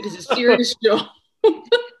 Like, it is a serious show.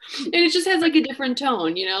 And it just has like a different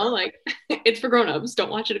tone, you know, like it's for grown-ups. Don't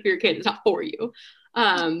watch it if you're a kid. It's not for you.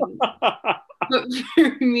 But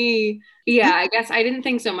for me, yeah, I guess I didn't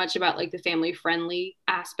think so much about like the family friendly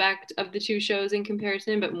aspect of the two shows in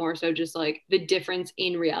comparison, but more so just like the difference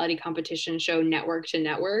in reality competition show network to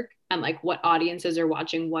network and like what audiences are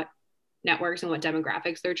watching what networks and what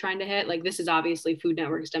demographics they're trying to hit. Like, this is obviously Food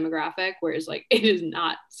Network's demographic, whereas like it is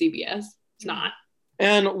not CBS. It's not.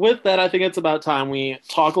 And with that, I think it's about time we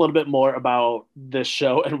talk a little bit more about this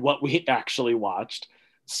show and what we actually watched.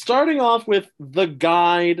 Starting off with the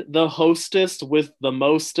guide, the hostess with the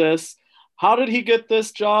mostest. How did he get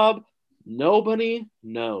this job? Nobody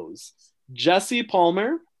knows. Jesse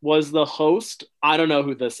Palmer was the host. I don't know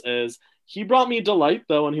who this is. He brought me delight,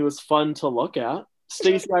 though, and he was fun to look at.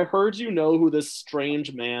 Stacey, I heard you know who this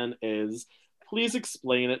strange man is. Please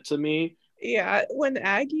explain it to me. Yeah, when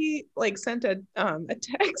Aggie like sent a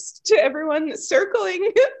text to everyone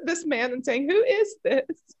circling this man and saying, "Who is this?"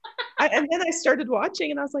 And then I started watching,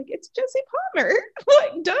 and I was like, "It's Jesse Palmer!"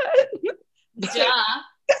 Like, duh.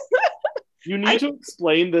 You need to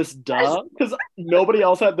explain this duh, because nobody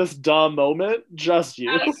else had this duh moment. Just you.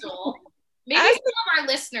 Maybe some of our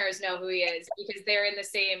listeners know who he is because they're in the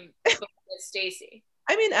same boat as Stacey.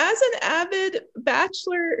 I mean, as an avid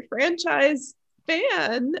Bachelor franchise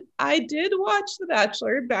fan, I did watch The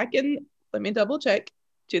Bachelor back in, let me double check,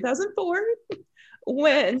 2004,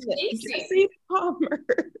 when Jesse Palmer.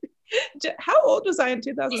 How old was I in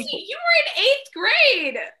 2004? You were in 8th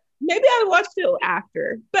grade. Maybe I watched it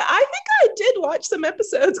after, but I think I did watch some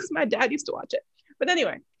episodes because my dad used to watch it. But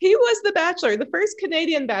anyway, he was the Bachelor, the first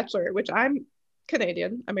Canadian Bachelor, which I'm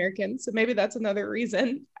Canadian American, so maybe that's another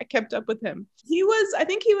reason I kept up with him. I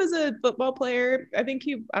think he was a football player. I think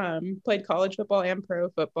he played college football and pro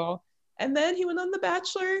football, and then he went on The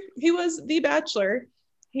Bachelor. He was the Bachelor.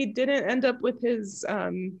 He didn't end up with his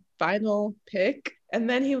final pick, and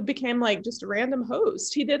then he became like just a random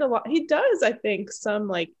host. He did a lot. He does, I think, some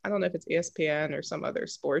like, I don't know if it's ESPN or some other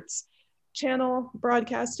sports channel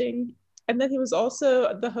broadcasting. And then he was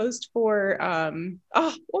also the host for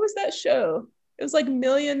what was that show? It was like $1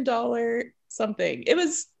 Million something. It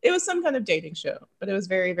was some kind of dating show, but it was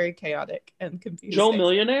very, very chaotic and confusing. Joe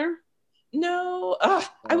Millionaire? No.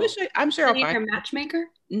 I'm sure I'll find a matchmaker?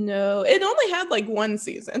 No, it only had like one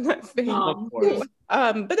season, I think. Of course.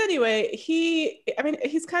 But anyway,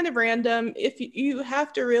 he's kind of random. If you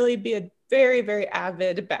have to really be a very, very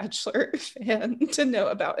avid Bachelor fan to know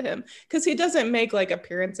about him, because he doesn't make like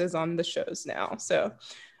appearances on the shows now. So,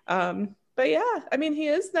 but yeah, I mean, he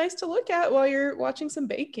is nice to look at while you're watching some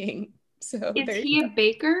baking. So is he a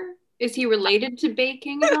baker? Is he related to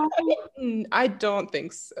baking at all? I don't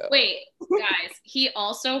think so. Wait, guys, he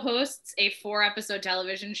also hosts a 4-episode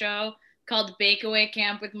television show called Bakeaway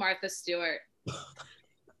Camp with Martha Stewart.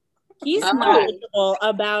 He's knowledgeable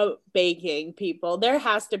about baking, people. There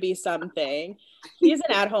has to be something. He's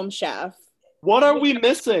an at-home chef. What are we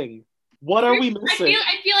missing? What are we missing?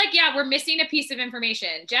 I feel like, yeah, we're missing a piece of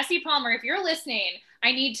information. Jesse Palmer, if you're listening,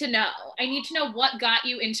 I need to know. I need to know what got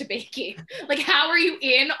you into baking. Like, how are you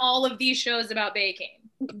in all of these shows about baking?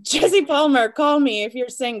 Jesse Palmer, call me if you're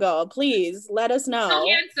single. Please, let us know. So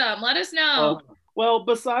handsome. Let us know. Well,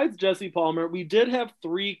 besides Jesse Palmer, we did have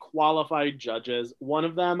 3 qualified judges. One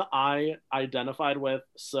of them I identified with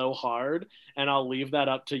so hard, and I'll leave that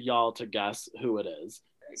up to y'all to guess who it is.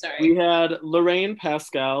 Sorry. We had Lorraine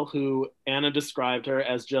Pascal, who Anna described her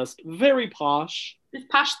as just very posh. It's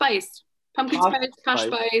Posh Spice. Pumpkin spice, Posh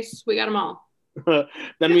Spice. We got them all.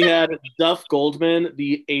 Then we had Duff Goldman,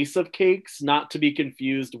 the ace of cakes, not to be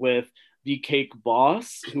confused with the cake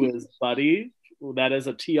boss, who is Buddy that is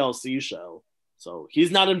a TLC show. So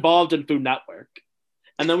he's not involved in Food Network.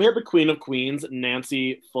 And then we have the Queen of Queens,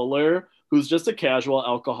 Nancy Fuller, who's just a casual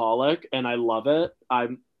alcoholic, and I love it.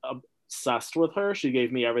 I'm obsessed with her. She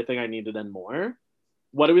gave me everything I needed and more.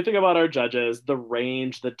 What do we think about our judges? The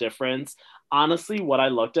range, the difference. Honestly, what I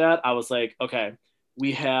looked at, I was like, okay,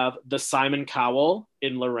 we have the Simon Cowell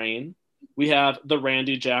in Lorraine. We have the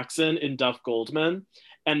Randy Jackson in Duff Goldman.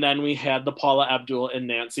 And then we had the Paula Abdul and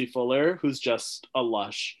Nancy Fuller, who's just a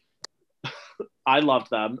lush. I loved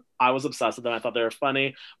them. I was obsessed with them. I thought they were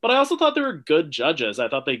funny, but I also thought they were good judges. I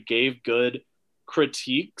thought they gave good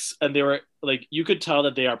critiques, and they were like, you could tell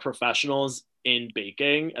that they are professionals in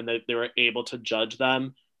baking and that they were able to judge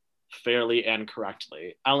them fairly and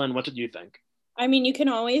correctly. Ellen, what did you think? I mean, you can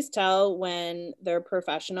always tell when they're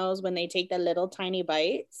professionals when they take the little tiny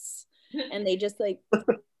bites and they just like,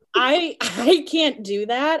 I can't do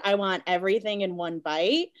that. I want everything in one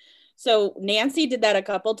bite. So Nancy did that a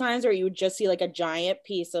couple times where you would just see like a giant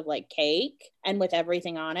piece of like cake and with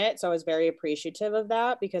everything on it. So I was very appreciative of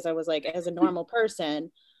that because I was like, as a normal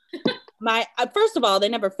person, first of all, they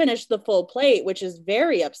never finished the full plate, which is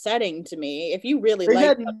very upsetting to me. If you really they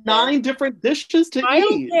like had 9 different dishes to I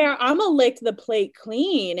don't eat. care. I'm gonna lick the plate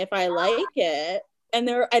clean if I like it. And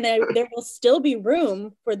there will still be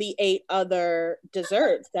room for the 8 other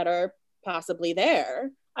desserts that are possibly there.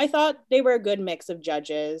 I thought they were a good mix of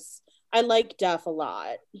judges. I like Duff a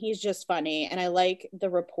lot. He's just funny. And I like the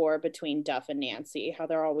rapport between Duff and Nancy, how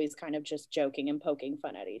they're always kind of just joking and poking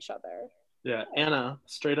fun at each other. Yeah, Anna,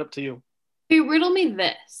 straight up to you. Hey, riddle me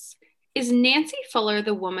this. Is Nancy Fuller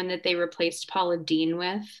the woman that they replaced Paula Deen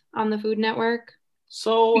with on the Food Network?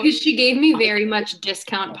 So because she gave me very much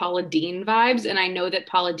discount Paula Deen vibes, and I know that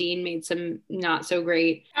Paula Deen made some not so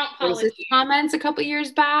great racist comments a couple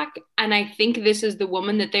years back, and I think this is the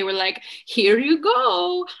woman that they were like, here you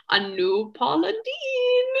go, a new Paula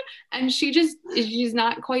Deen, and she's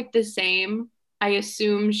not quite the same. I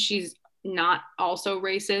assume she's not also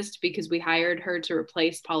racist because we hired her to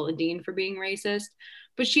replace Paula Deen for being racist,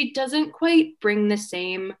 but she doesn't quite bring the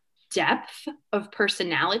same depth of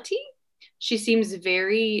personality. She seems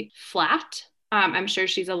very flat. I'm sure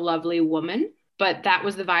she's a lovely woman, but that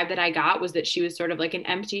was the vibe that I got, was that she was sort of like an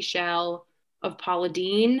empty shell of Paula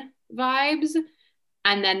Deen vibes.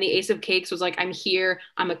 And then the Ace of Cakes was like, I'm here,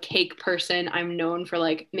 I'm a cake person, I'm known for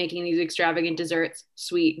like making these extravagant desserts,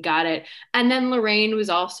 sweet, got it. And then Lorraine was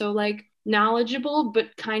also like knowledgeable,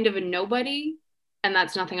 but kind of a nobody. And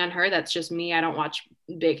that's nothing on her, that's just me. I don't watch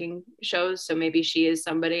baking shows, so maybe she is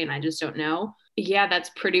somebody and I just don't know. Yeah, that's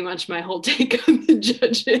pretty much my whole take on the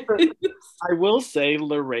judges. I will say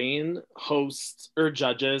Lorraine hosts or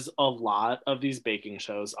judges a lot of these baking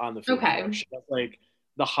shows on the Food Network. She has like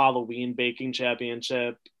the Halloween baking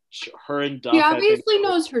championship. Her and Duff. She obviously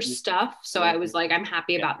knows her stuff, so I was like, I'm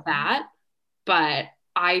happy about that. But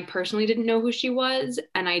I personally didn't know who she was,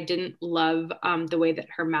 and I didn't love the way that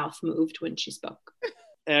her mouth moved when she spoke.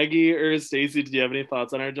 Aggie or Stacey, did you have any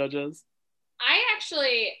thoughts on our judges?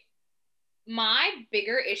 My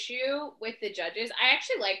bigger issue with the judges, I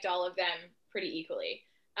actually liked all of them pretty equally.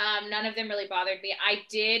 None of them really bothered me. I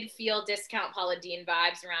did feel discount Paula Deen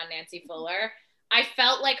vibes around Nancy Fuller. I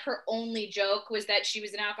felt like her only joke was that she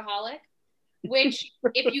was an alcoholic, which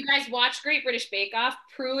if you guys watch Great British Bake Off,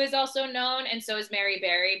 Prue is also known, and so is Mary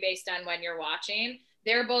Berry, based on when you're watching.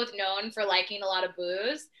 They're both known for liking a lot of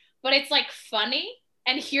booze, but it's like funny.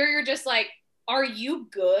 And here you're just like, are you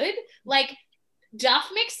good? Like, Duff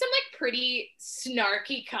makes some like pretty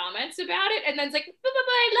snarky comments about it, and then it's like,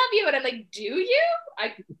 I love you, and I'm like, do you?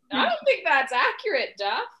 I don't think that's accurate,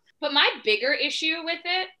 Duff. But my bigger issue with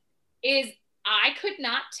it is I could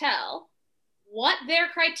not tell what their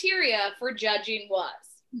criteria for judging was.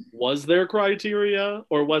 Was there criteria,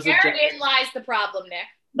 or was it? Therein lies the problem,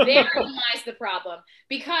 Nick. Therein lies the problem,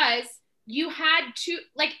 because you had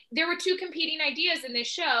there were 2 competing ideas in this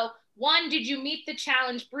show. 1, did you meet the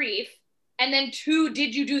challenge brief? And then 2,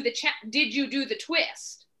 did you do the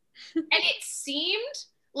twist? And it seemed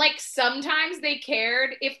like sometimes they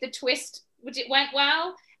cared if the twist went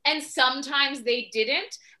well, and sometimes they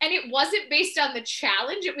didn't. And it wasn't based on the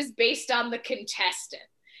challenge, it was based on the contestant.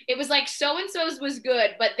 It was like so-and-so's was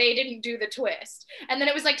good, but they didn't do the twist. And then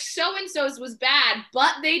it was like so-and-so's was bad,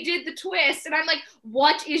 but they did the twist. And I'm like,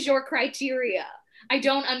 what is your criteria? I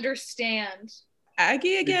don't understand.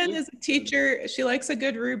 Aggie again is a teacher. She likes a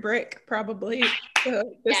good rubric, probably. So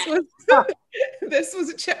this was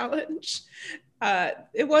a challenge.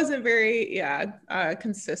 It wasn't very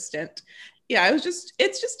consistent. Yeah, it's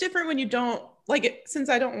just different when you don't since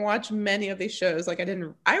I don't watch many of these shows, like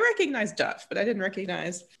I recognize Duff, but I didn't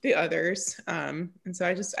recognize the others. And so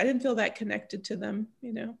I didn't feel that connected to them,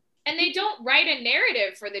 you know. And they don't write a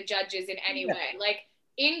narrative for the judges in any way. Like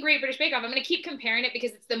in Great British Bake Off, I'm going to keep comparing it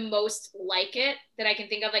because it's the most like it that I can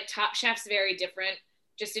think of. Like Top Chef's very different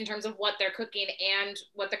just in terms of what they're cooking and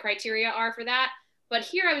what the criteria are for that. But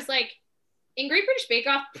here I was like, in Great British Bake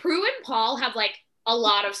Off, Prue and Paul have like a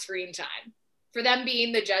lot of screen time. For them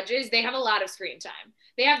being the judges, they have a lot of screen time.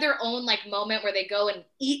 They have their own like moment where they go and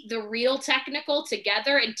eat the real technical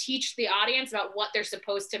together and teach the audience about what they're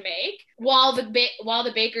supposed to make while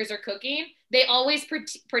the bakers are cooking. They always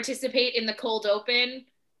participate in the cold open.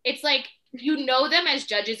 It's like, you know them as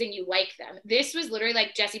judges and you like them. This was literally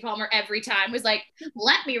like Jesse Palmer every time was like,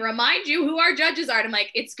 let me remind you who our judges are. And I'm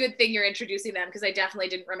like, it's a good thing you're introducing them because I definitely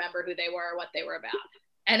didn't remember who they were or what they were about.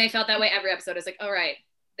 And I felt that way every episode. I was like, all right,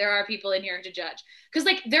 there are people in here to judge. Because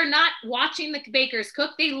like they're not watching the bakers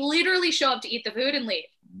cook. They literally show up to eat the food and leave.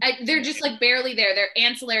 They're just like barely there. They're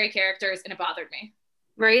ancillary characters and it bothered me.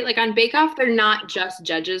 Right? Like on Bake Off, they're not just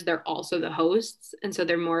judges, they're also the hosts. And so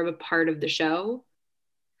they're more of a part of the show.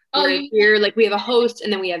 Oh, here, like we have a host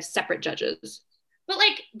and then we have separate judges. But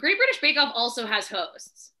like Great British Bake Off also has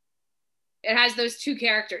hosts. It has those two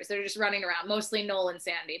characters that are just running around, mostly Noel and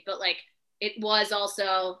Sandy. But like it was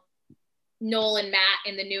also Noel and Matt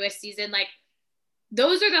in the newest season. Like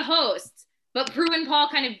those are the hosts. But Prue and Paul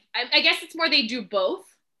kind of, I guess it's more they do both.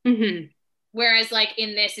 Mm-hmm. Whereas like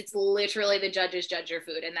in this, it's literally the judges judge your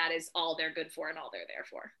food and that is all they're good for and all they're there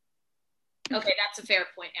for. Okay, that's a fair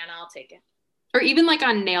point, Anna. I'll take it. Or even like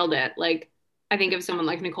on Nailed It, like I think of someone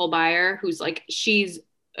like Nicole Byer, who's like, she's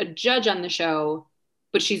a judge on the show,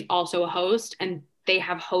 but she's also a host and they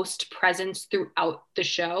have host presence throughout the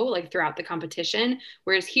show, like throughout the competition.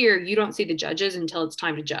 Whereas here, you don't see the judges until it's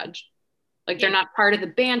time to judge. Like they're not part of the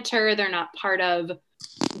banter. They're not part of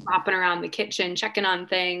bopping around the kitchen, checking on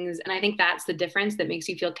things. And I think that's the difference that makes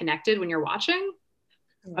you feel connected when you're watching.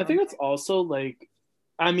 I think it's also like,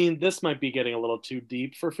 I mean, this might be getting a little too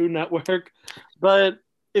deep for Food Network, but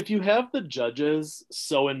if you have the judges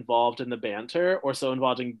so involved in the banter or so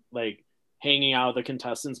involved in like hanging out with the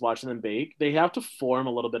contestants, watching them bake, they have to form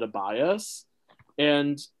a little bit of bias.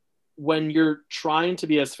 And when you're trying to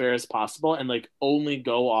be as fair as possible and like only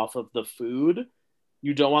go off of the food,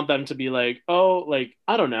 you don't want them to be like, oh, like,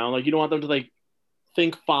 I don't know, like you don't want them to like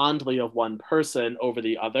think fondly of one person over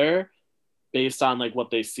the other based on like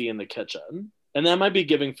what they see in the kitchen. And that might be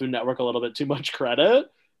giving Food Network a little bit too much credit,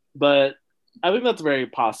 but I think that's very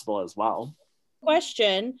possible as well.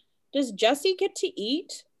 Question, does Jesse get to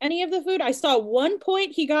eat any of the food? I saw one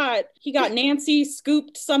point he got Nancy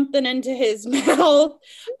scooped something into his mouth,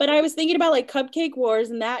 but I was thinking about like Cupcake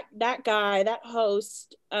Wars and that guy, that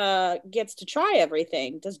host gets to try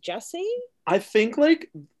everything. Does Jesse? I think like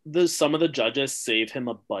some of the judges save him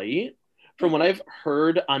a bite. From what I've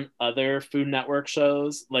heard on other Food Network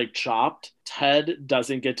shows, like Chopped, Ted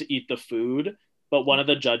doesn't get to eat the food, but one of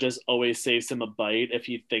the judges always saves him a bite if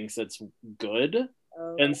he thinks it's good.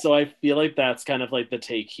 Oh. And so I feel like that's kind of like the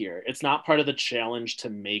take here. It's not part of the challenge to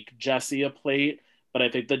make Jesse a plate, but I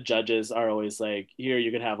think the judges are always like, here,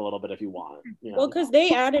 you can have a little bit if you want. You know? Well, because they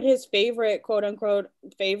added his favorite, quote unquote,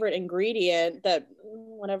 favorite ingredient, that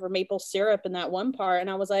whatever maple syrup in that one part. And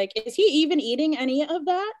I was like, is he even eating any of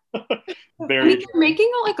that? Very they're making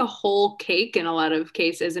like a whole cake in a lot of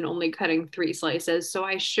cases and only cutting 3 slices. So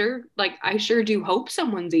I sure do hope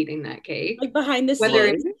someone's eating that cake. Like behind the scenes. Whether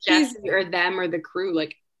scenes. it's Jesse or them or the crew,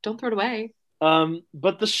 like don't throw it away.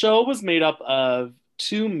 But the show was made up of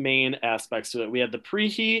 2 main aspects to it. We had the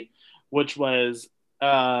preheat, which was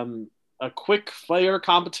a quick fire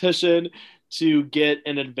competition to get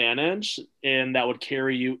an advantage, and that would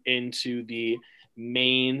carry you into the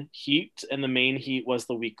main heat. And the main heat was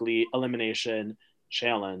the weekly elimination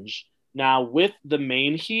challenge. Now, with the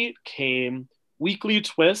main heat came weekly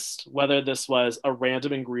twist, whether this was a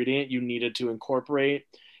random ingredient you needed to incorporate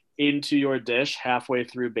into your dish halfway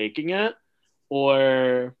through baking it,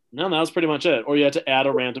 or no, that was pretty much it. Or you had to add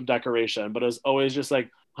a random decoration, but it was always just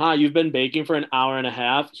like, you've been baking for an hour and a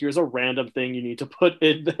half. Here's a random thing you need to put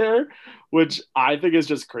in there, which I think is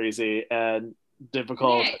just crazy and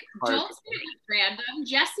difficult. Nick, don't say it's random.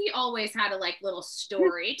 Jesse always had a like little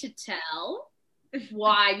story to tell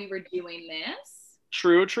why we were doing this.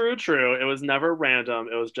 True. It was never random.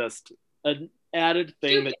 It was just an added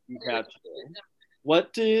thing that you had to do.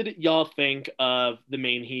 What did y'all think of the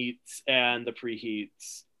main heats and the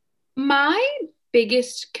preheats? My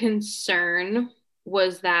biggest concern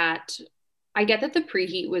was that I get that the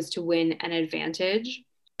preheat was to win an advantage,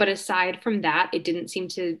 but aside from that, it didn't seem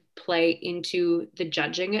to play into the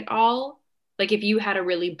judging at all. like if you had a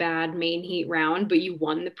really bad main heat round, but you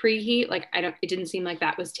won the preheat, like it didn't seem like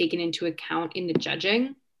that was taken into account in the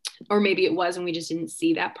judging, or maybe it was and we just didn't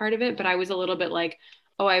see that part of it. But I was a little bit like,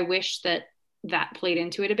 oh, I wish that played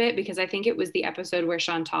into it a bit, because I think it was the episode where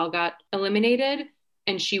Chantal got eliminated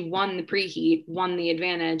and she won the preheat, won the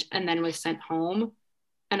advantage, and then was sent home.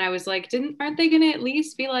 And I was like, aren't they going to at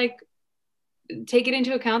least be like, take it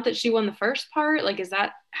into account that she won the first part? Like, does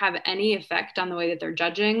that have any effect on the way that they're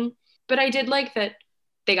judging? But I did like that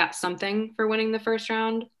they got something for winning the first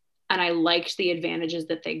round. And I liked the advantages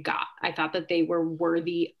that they got. I thought that they were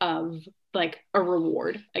worthy of like a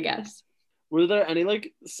reward, I guess. Were there any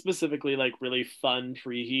like specifically like really fun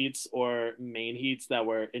preheats or main heats that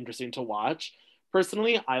were interesting to watch?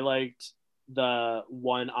 Personally, I liked the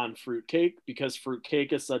one on fruitcake, because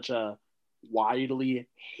fruitcake is such a widely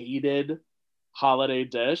hated holiday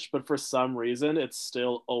dish, but for some reason it's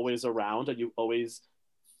still always around and you always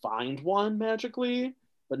find one magically,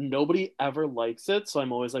 but nobody ever likes it. So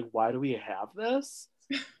I'm always like, why do we have this?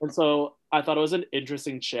 And so I thought it was an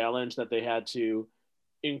interesting challenge that they had to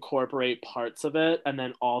incorporate parts of it and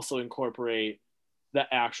then also incorporate the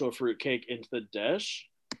actual fruitcake into the dish.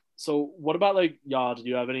 So what about like y'all? Did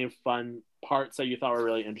you have any fun parts that you thought were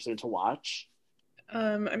really interesting to watch?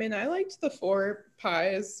 I mean, I liked the 4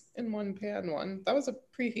 pies in one pan one. That was a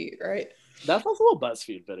preheat, right? That's also a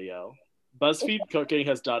BuzzFeed video. BuzzFeed Cooking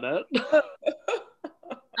has done it.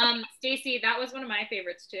 Stacey, that was one of my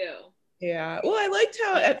favorites too. Yeah. Well, I liked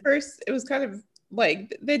how at first it was kind of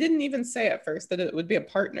like, they didn't even say at first that it would be a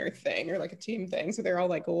partner thing or like a team thing. So they're all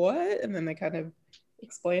like, what? And then they kind of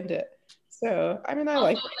explained it. So, I mean, I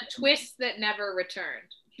like a twist that never returned.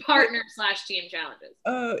 Partner / team challenges.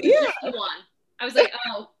 Oh, yeah. One. I was like,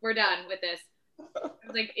 oh, we're done with this. I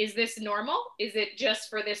was like, is this normal? Is it just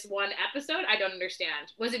for this one episode? I don't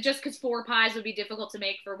understand. Was it just because 4 pies would be difficult to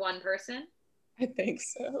make for one person? I think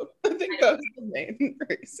so. I think that was the main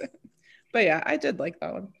reason. But yeah, I did like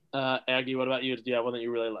that one. Aggie, what about you? Did you have one that you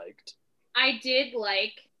really liked? I did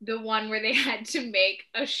like the one where they had to make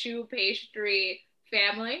a choux pastry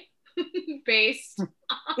family based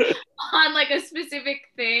on like a specific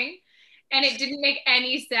thing. And it didn't make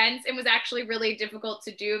any sense. It was actually really difficult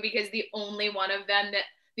to do because the only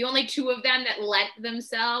 2 of them that lent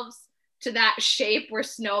themselves to that shape were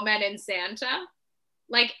snowmen and Santa.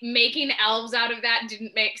 Like making elves out of that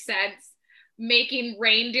didn't make sense. Making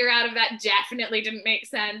reindeer out of that definitely didn't make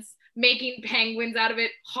sense. Making penguins out of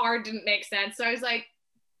it didn't make sense. So I was like,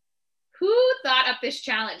 who thought up this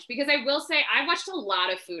challenge? Because I will say I watched a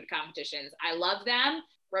lot of food competitions. I love them.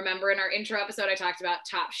 Remember in our intro episode, I talked about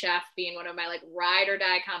Top Chef being one of my like ride or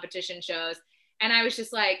die competition shows. And I was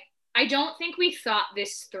just like, I don't think we thought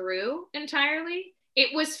this through entirely.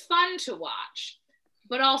 It was fun to watch,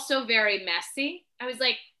 but also very messy. I was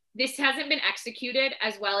like, this hasn't been executed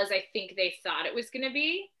as well as I think they thought it was going to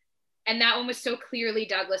be. And that one was so clearly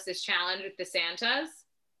Douglas's challenge with the Santas.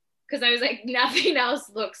 Because I was like, nothing else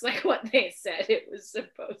looks like what they said it was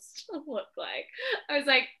supposed to look like. I was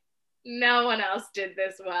like, no one else did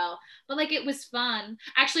this well, but like it was fun.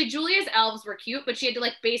 Actually, Julia's elves were cute, but she had to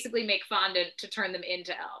like basically make fondant to turn them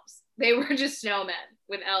into elves. They were just snowmen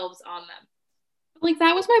with elves on them. Like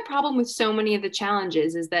that was my problem with so many of the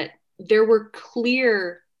challenges, is that there were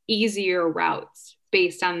clear, easier routes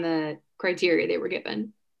based on the criteria they were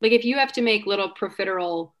given. Like if you have to make little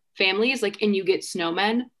profiterole families, like, and you get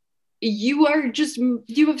snowmen, you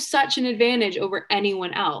have such an advantage over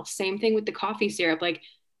anyone else. Same thing with the coffee syrup. Like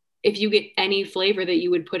if you get any flavor that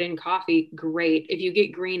you would put in coffee, great. If you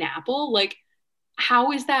get green apple, like,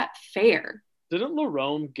 how is that fair? Didn't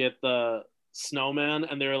Lerone get the snowman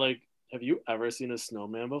and they were like, have you ever seen a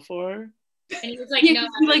snowman before? And he was like, yeah, no.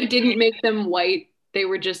 He like didn't make them white. They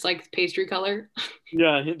were just like pastry color.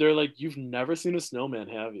 Yeah, they're like, you've never seen a snowman,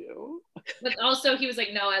 have you? But also he was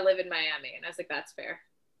like, no, I live in Miami. And I was like, that's fair.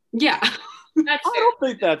 Yeah. That's fair. I don't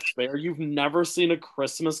think that's fair. You've never seen a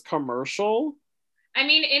Christmas commercial? I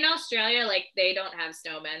mean, in Australia, like, they don't have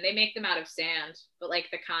snowmen. They make them out of sand, but, like,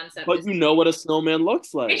 the concept But is... you know what a snowman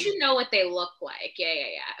looks like. I should know what they look like. Yeah.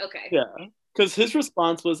 Okay. Yeah. Because his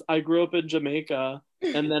response was, I grew up in Jamaica,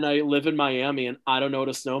 and then I live in Miami, and I don't know what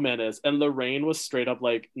a snowman is. And Lorraine was straight up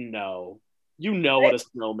like, no. You know what a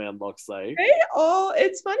snowman looks like.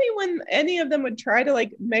 It's funny when any of them would try to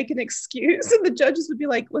like make an excuse and the judges would be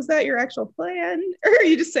like, was that your actual plan? Or are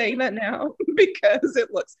you just saying that now? Because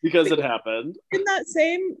it happened. In that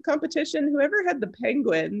same competition, whoever had the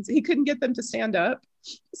penguins, he couldn't get them to stand up.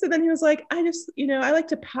 So then he was like, I like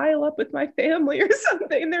to pile up with my family or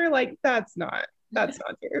something. And they were like, that's not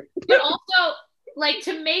true. But also, like,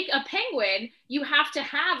 to make a penguin, you have to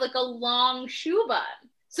have like a long shoe bun.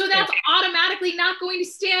 So that's automatically not going to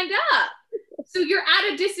stand up. So you're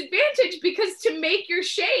at a disadvantage because to make your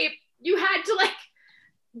shape, you had to like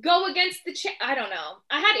go against I don't know.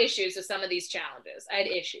 I had issues with some of these challenges. I had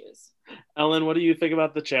issues. Ellen, what do you think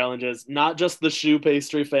about the challenges? Not just the shoe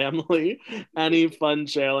pastry family. Any fun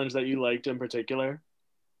challenge that you liked in particular?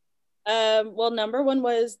 Well, number one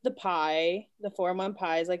was the pie, the 4-in-1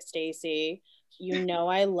 pies, like Stacy. You know,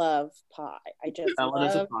 I love pie. I just Ellen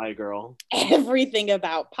is a love pie girl. everything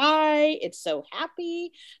about pie. It's so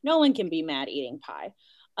happy. No one can be mad eating pie.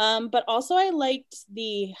 But also I liked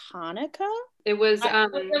the Hanukkah. It was The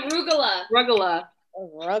arugula.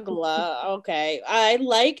 Rugla. Okay. I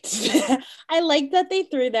liked that they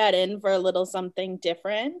threw that in for a little something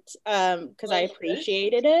different. Because I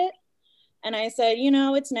appreciated it. And I said, you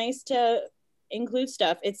know, it's nice to include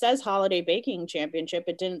stuff. It says holiday baking championship.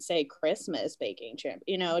 It didn't say Christmas baking champ.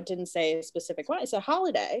 You know, it didn't say a specific one. It's a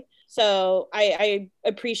holiday. So I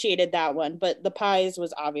appreciated that one. But the pies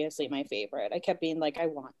was obviously my favorite. I kept being like, I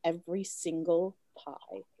want every single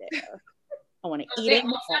pie there. I want to eat They it.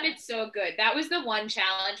 all sounded so good. That was the one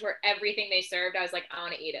challenge where everything they served, I was like, I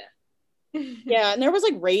want to eat it. Yeah, and there was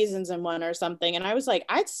like raisins in one or something, and I was like,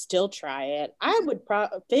 I'd still try it. I would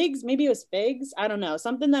figs, maybe it was figs. I don't know,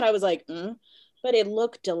 something that I was like, but it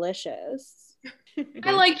looked delicious.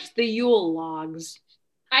 I liked the Yule logs.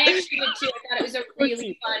 I actually did too. I thought it was a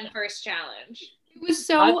really fun first challenge. It was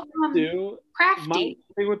so crafty. My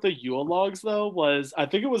thing with the Yule logs though was I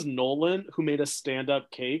think it was Nolan who made a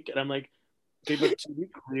stand-up cake, and I'm like, okay, but to be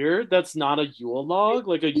clear, that's not a Yule log.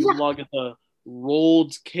 Like a Yule log is a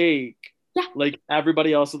rolled cake. Yeah. Like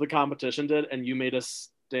everybody else in the competition did, and you made a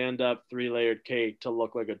stand-up 3-layered cake to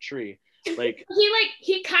look like a tree. Like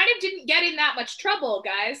he kind of didn't get in that much trouble,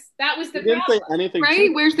 guys. That was the he didn't problem. say anything.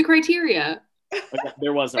 Right? Where's the criteria? Okay,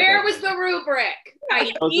 there was no. Where was the rubric?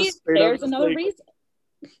 There's another reason.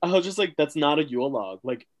 I was just like, that's not a Yule log.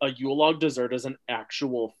 Like a Yule log dessert is an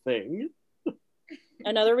actual thing.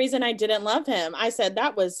 Another reason I didn't love him. I said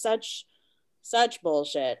that was such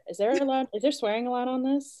bullshit. Is there swearing allowed on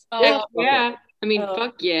this? Oh yeah. I mean,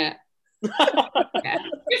 fuck yeah. You're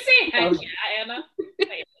saying heck yeah, Anna.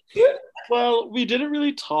 Well, we didn't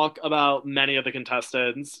really talk about many of the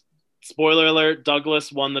contestants. Spoiler alert,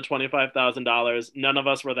 Douglas won the $25,000. None of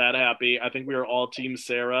us were that happy. I think we were all Team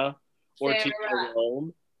Sarah or Team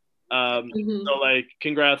Jerome. So, like,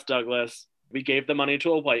 congrats, Douglas. We gave the money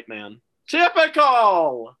to a white man.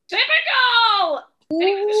 Typical!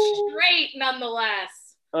 Straight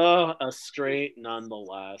nonetheless. Oh, a straight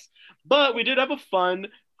nonetheless. But we did have a fun,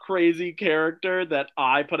 crazy character that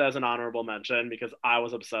I put as an honorable mention because I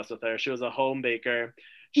was obsessed with her. She was a home baker.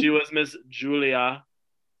 She was Miss Julia.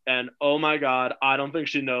 And oh my God, I don't think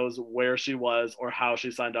she knows where she was or how she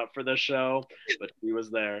signed up for this show, but she was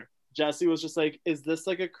there. Jessie was just like, is this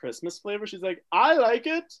like a Christmas flavor? She's like, I like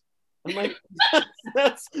it. I'm like,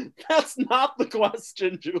 that's not the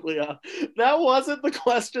question, Julia. That wasn't the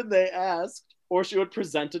question they asked. Or she would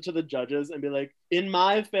present it to the judges and be like, in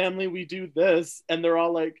my family, we do this. And they're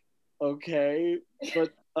all like, okay.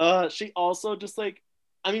 But she also just like,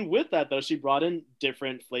 I mean, with that though, she brought in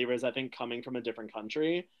different flavors, I think coming from a different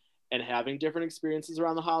country and having different experiences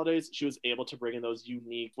around the holidays, she was able to bring in those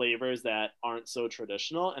unique flavors that aren't so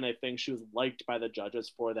traditional. And I think she was liked by the judges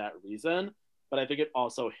for that reason. But I think it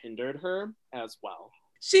also hindered her as well.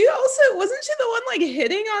 She also, wasn't she the one like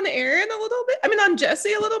hitting on Aaron a little bit? I mean, on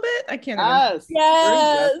Jessie a little bit? I can't remember.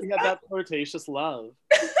 Yes. Jessie had that flirtatious love.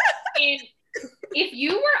 And if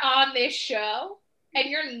you were on this show and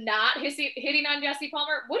you're not hitting on Jesse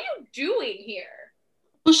Palmer, what are you doing here?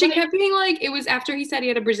 Well, she kept being like, it was after he said he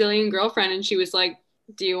had a Brazilian girlfriend, and she was like,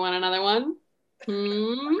 do you want another one?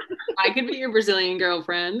 I could be your Brazilian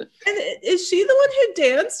girlfriend. And is she the one who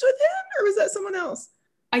danced with him, or was that someone else?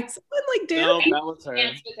 Someone like danced. No, that was her.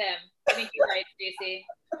 Dance with him. I think you're right, Stacey.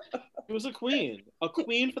 She was a queen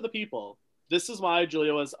for the people. This is why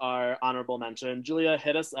Julia was our honorable mention. Julia,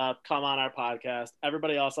 hit us up, come on our podcast.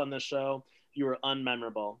 Everybody else on this show, you were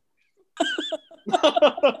unmemorable.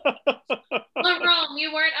 Rome,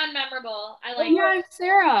 you weren't unmemorable. I like yeah,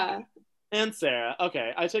 Sarah. And Sarah.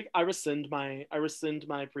 Okay, I rescind my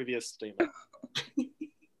previous statement.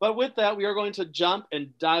 But with that, we are going to jump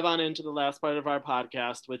and dive on into the last part of our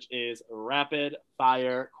podcast, which is rapid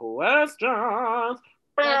fire questions.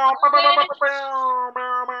 If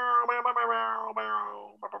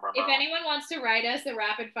anyone wants to write us a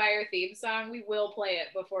rapid fire theme song, we will play it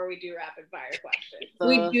before we do rapid fire questions.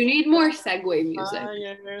 We do need more segue music.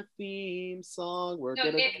 Fire theme song. No,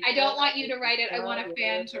 Nick, I don't want you to write it. I want a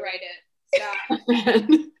fan to write it. Stop.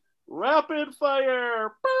 Rapid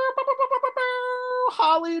fire.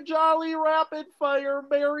 Holly Jolly Rapid Fire,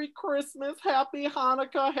 Merry Christmas, Happy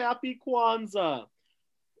Hanukkah, Happy Kwanzaa.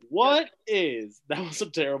 That was a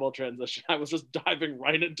terrible transition. I was just diving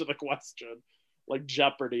right into the question, like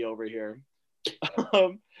Jeopardy over here.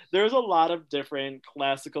 There's a lot of different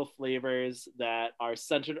classical flavors that are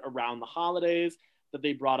centered around the holidays that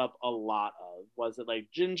they brought up a lot of. Was it like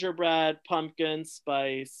gingerbread, pumpkin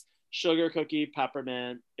spice, sugar cookie,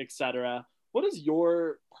 peppermint, etc.? What is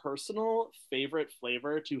your personal favorite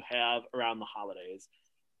flavor to have around the holidays?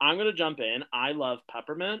 I'm going to jump in. I love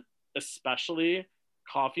peppermint, especially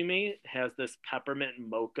Coffee Mate has this peppermint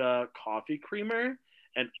mocha coffee creamer.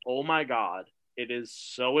 And oh my God, it is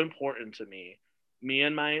so important to me. Me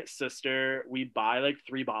and my sister, we buy like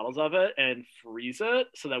 3 bottles of it and freeze it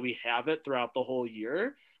so that we have it throughout the whole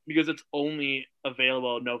year because it's only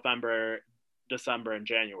available November, December, and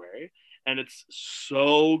January. And it's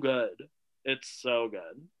so good. It's so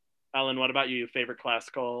good. Ellen, what about you? Favorite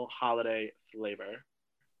classical holiday flavor?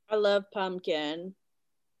 I love pumpkin.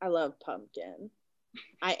 I love pumpkin.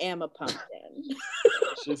 I am a pumpkin.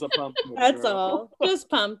 She's a pumpkin. That's girl. all. Just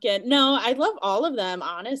pumpkin. No, I love all of them,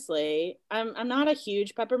 honestly. I'm not a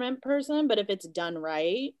huge peppermint person, but if it's done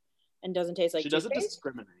right and doesn't taste like She doesn't toothpaste,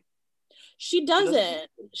 discriminate. she doesn't.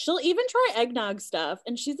 She'll even try eggnog stuff,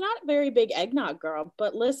 and she's not a very big eggnog girl.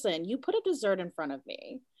 But listen, you put a dessert in front of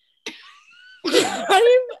me,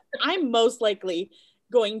 I'm most likely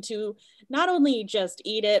going to not only just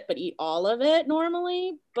eat it, but eat all of it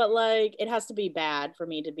normally. But like, it has to be bad for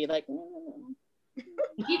me to be like.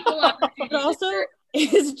 But also,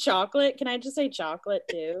 is chocolate. Can I just say chocolate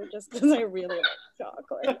too? Just because I really like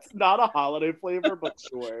chocolate. It's not a holiday flavor, but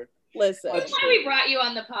sure. Listen, That's why we brought you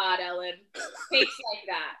on the pod, Ellen. Cakes like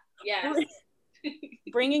that. Yes.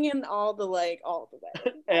 bringing in all the way.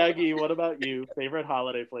 Aggie, what about you? Favorite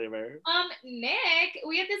holiday flavor? Nick,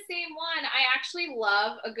 we have the same one. I actually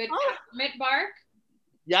love a good peppermint bark.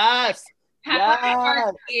 Yes. Peppermint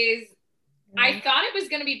bark is. I thought it was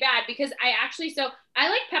going to be bad because I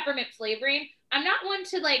like peppermint flavoring. I'm not one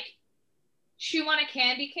to like chew on a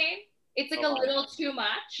candy cane. It's like a little too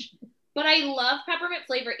much, but I love peppermint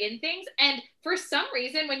flavor in things. And for some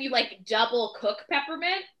reason, when you like double cook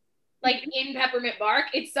peppermint, like in peppermint bark,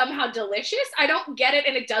 it's somehow delicious. I don't get it.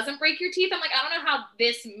 And it doesn't break your teeth. I'm like, I don't know how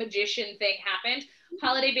this magician thing happened.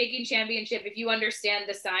 Holiday Baking Championship, if you understand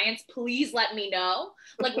the science, please let me know.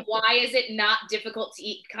 Like, why is it not difficult to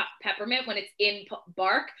eat peppermint when it's in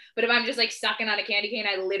bark? But if I'm just like sucking on a candy cane,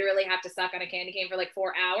 I literally have to suck on a candy cane for like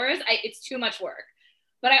 4 hours. It's too much work.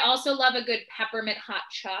 But I also love a good peppermint hot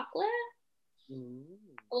chocolate. A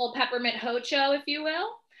little peppermint hocho, if you will.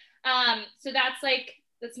 So that's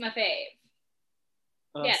my fave.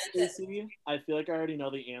 Yeah, Stacey, I feel like I already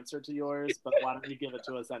know the answer to yours, but why don't you give it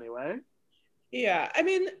to us anyway? Yeah, I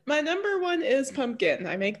mean, my number one is pumpkin.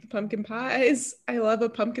 I make the pumpkin pies. I love a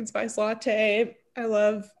pumpkin spice latte.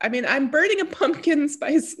 I'm burning a pumpkin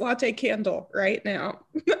spice latte candle right now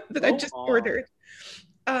that I just ordered.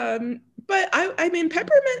 But I mean,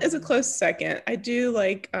 peppermint is a close second. I do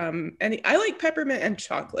like I like peppermint and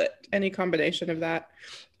chocolate, any combination of that.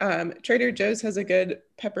 Trader Joe's has a good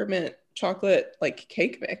peppermint chocolate like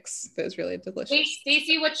cake mix that is really delicious. Hey,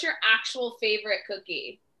 Stacey, what's your actual favorite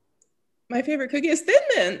cookie? My favorite cookie is Thin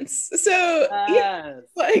Mints. So yeah,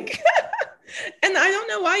 like, and I don't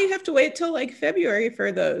know why you have to wait till like February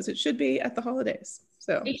for those. It should be at the holidays.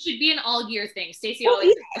 So it should be an all year thing. Stacey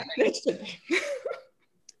always. Yeah, it should be.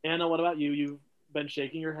 Anna, what about you? You've been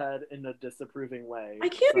shaking your head in a disapproving way. I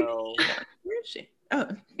can't. So... Where is she? Oh,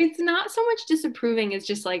 it's not so much disapproving. It's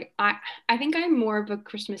just like I think I'm more of a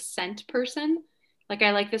Christmas scent person. Like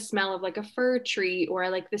I like the smell of like a fir tree, or I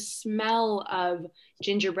like the smell of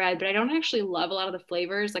gingerbread, but I don't actually love a lot of the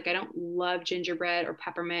flavors. Like I don't love gingerbread or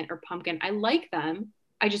peppermint or pumpkin. I like them.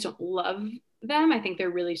 I just don't love them. I think they're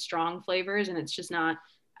really strong flavors, and it's just not,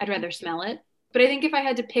 I'd rather smell it. But I think if I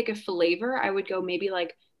had to pick a flavor, I would go maybe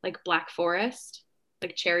like Black Forest,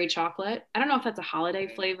 like cherry chocolate. I don't know if that's a holiday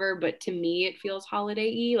flavor, but to me it feels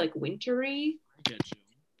holiday-y, like wintry. I get you.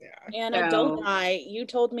 yeah. Anna, don't lie. You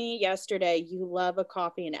told me yesterday you love a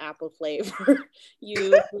coffee and apple flavor.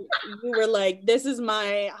 you were like, this is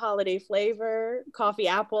my holiday flavor, coffee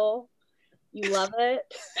apple. You love it.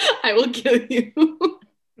 I will kill you.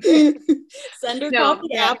 Send her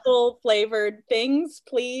coffee apple flavored things,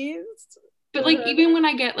 please. But like even when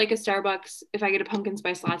I get like a Starbucks, if I get a pumpkin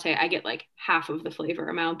spice latte, I get like half of the flavor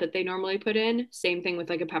amount that they normally put in. Same thing with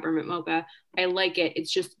like a peppermint mocha. I like it.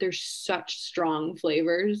 It's just there's such strong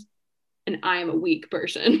flavors, and I'm a weak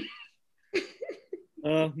person.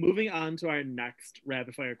 Moving on to our next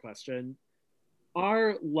rapid fire question.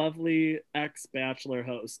 Our lovely ex-Bachelor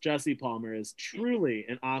host, Jesse Palmer, is truly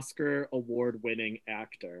an Oscar award-winning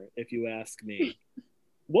actor, if you ask me.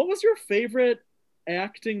 What was your favorite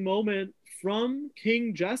acting moment from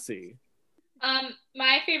King Jesse?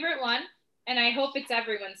 My favorite one, and I hope it's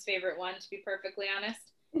everyone's favorite one, to be perfectly honest,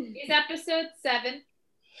 is episode 7,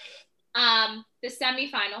 the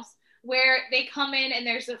semifinals, where they come in and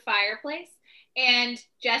there's a fireplace, and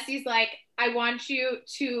Jesse's like, I want you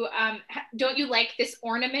to, don't you like this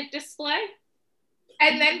ornament display?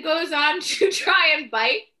 And then goes on to try and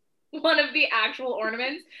bite one of the actual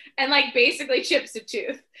ornaments and like basically chips a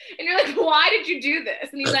tooth. And you're like, why did you do this?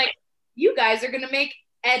 And he's like, you guys are going to make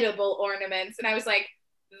edible ornaments. And I was like,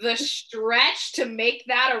 the stretch to make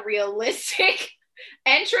that a realistic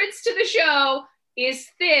entrance to the show is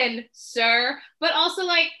thin, sir. But also,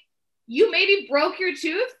 like, you maybe broke your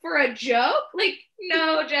tooth for a joke? Like,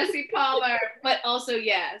 no, Jesse Palmer. But also,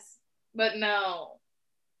 yes. But no.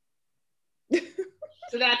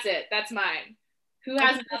 So that's it. That's mine. Who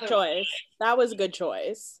has another choice? That was a good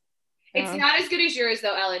choice. It's not as good as yours,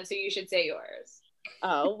 though, Ellen, so you should say yours.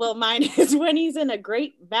 Oh, well, mine is when he's in a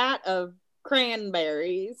great vat of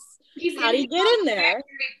cranberries. How'd he get in there?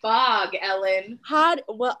 Bog, Ellen.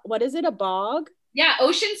 What is it, a bog? Yeah,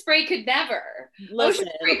 Ocean Spray could never. Listen,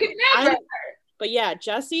 Ocean Spray could never. But yeah,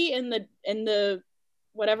 Jesse in the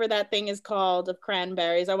whatever that thing is called of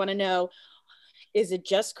cranberries. I want to know, is it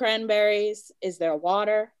just cranberries? Is there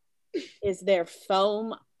water? Is there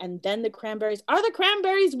foam? And then the cranberries. Are the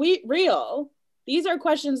cranberries real? These are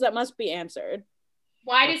questions that must be answered.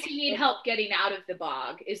 Why does he need help getting out of the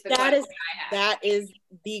bog? Is the question I have. That is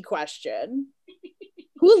the question.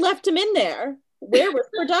 Who left him in there? Where was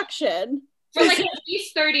production? For like at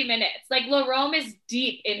least 30 minutes. Like Larome is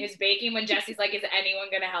deep in his baking when Jesse's like, is anyone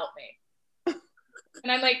gonna help me?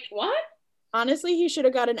 And I'm like, what? Honestly, he should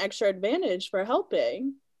have got an extra advantage for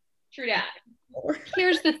helping. True that.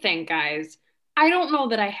 Here's the thing, guys. I don't know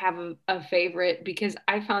that I have a favorite because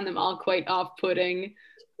I found them all quite off-putting.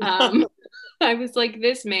 I was like,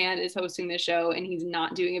 this man is hosting the show and he's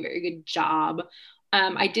not doing a very good job.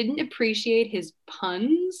 I didn't appreciate his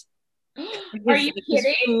puns. Are you kidding?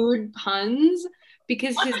 His food puns,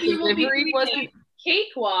 because his delivery wasn't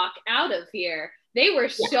cakewalk out of here. They were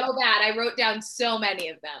so bad. I wrote down so many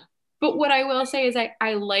of them. But what I will say is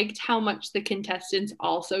I liked how much the contestants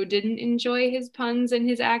also didn't enjoy his puns and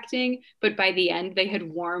his acting, but by the end they had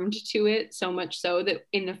warmed to it, so much so that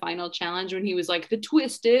in the final challenge when he was like, the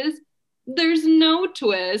twist is there's no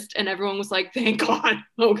twist, and everyone was like, thank God.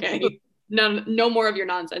 Okay. No more of your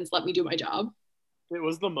nonsense. Let me do my job. It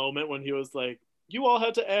was the moment when he was like, you all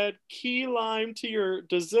had to add key lime to your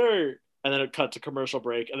dessert. And then it cut to commercial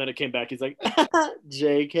break. And then it came back. He's like,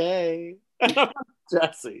 JK. And I'm like,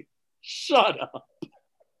 Jesse, shut up.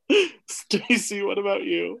 Stacey, what about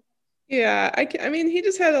you? Yeah, I mean, he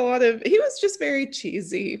just had he was just very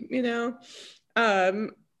cheesy, you know?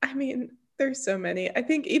 I mean, there's so many. I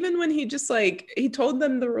think even when he just like, he told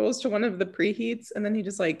them the rules to one of the preheats and then he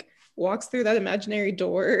just like walks through that imaginary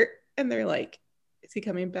door and they're like, is he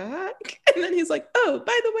coming back? And then he's like, oh,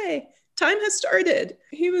 by the way, time has started.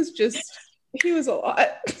 He was a lot.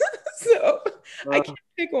 So I can't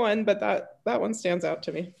pick one, but that one stands out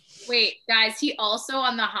to me. Wait, guys, he also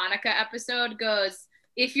on the Hanukkah episode goes,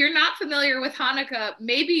 if you're not familiar with Hanukkah,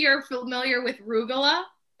 maybe you're familiar with Rugula.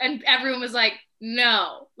 And everyone was like,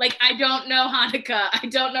 no, like, I don't know Hanukkah. I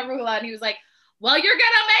don't know Rugula. And he was like, well, you're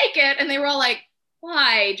gonna make it. And they were all like,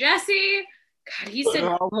 why, Jesse? God, he said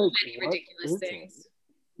so many ridiculous things.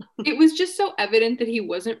 It was just so evident that he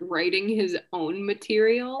wasn't writing his own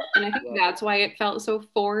material. And I think that's why it felt so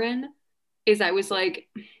foreign, is I was like,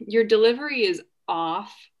 your delivery is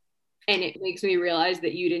off. And it makes me realize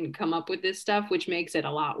that you didn't come up with this stuff, which makes it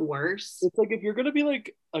a lot worse. It's like, if you're going to be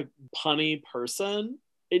like a punny person,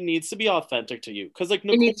 it needs to be authentic to you. Because like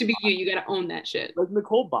it needs to be you. You got to own that shit. Like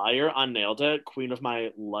Nicole Byer on Nailed It, queen of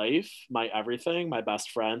my life, my everything, my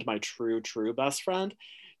best friend, my true best friend.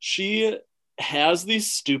 She has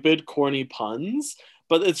these stupid, corny puns,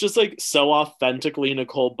 but it's just like so authentically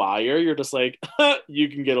Nicole Byer. You're just like, you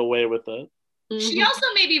can get away with it. She also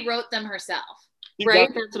maybe wrote them herself. Right?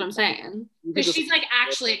 That's what I'm saying. Because she's like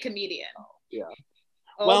actually a comedian. Yeah.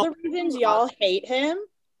 All the reasons y'all hate him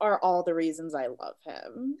are all the reasons I love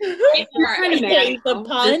him. The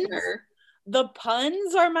puns. The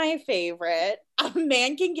puns are my favorite. A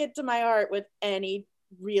man can get to my heart with any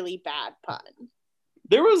really bad pun.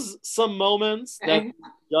 There was some moments that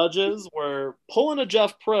judges were pulling a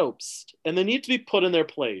Jeff Probst, and they need to be put in their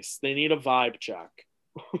place. They need a vibe check.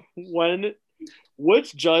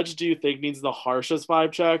 Which judge do you think needs the harshest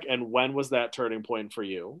vibe check, and when was that turning point for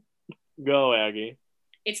you? Go, Aggie.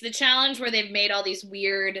 It's the challenge where they've made all these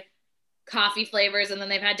weird coffee flavors and then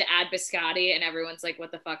they've had to add biscotti and everyone's like,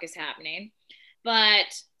 what the fuck is happening? But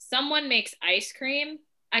someone makes ice cream,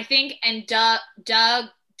 I think, and Duff,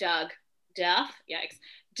 yikes.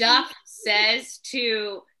 Duff says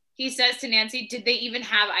to Nancy, did they even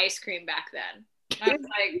have ice cream back then? I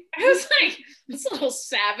was like, it's a little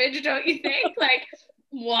savage, don't you think? Like,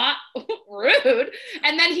 what? Rude.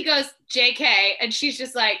 And then he goes, JK, and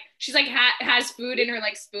she's like, has food in her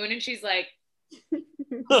like spoon, and she's like,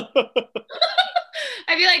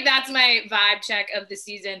 I feel like that's my vibe check of the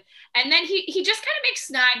season. And then he just kind of makes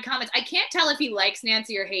snide comments. I can't tell if he likes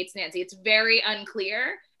Nancy or hates Nancy. It's very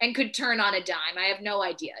unclear and could turn on a dime. I have no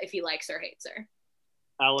idea if he likes or hates her.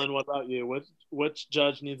 Ellen, what about you? Which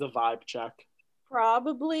judge needs a vibe check?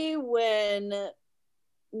 Probably when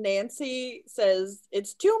Nancy says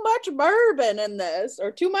it's too much bourbon in this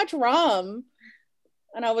or too much rum.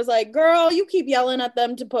 And I was like, girl, you keep yelling at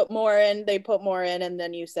them to put more in. They put more in, and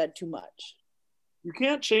then you said too much. You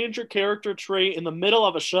can't change your character trait in the middle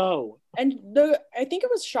of a show. And I think it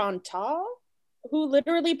was Chantal who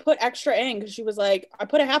literally put extra in because she was like, I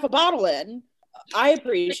put a half a bottle in. I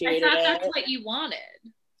appreciated I thought it. that's what you wanted.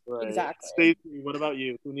 Right. Exactly. Stacey, what about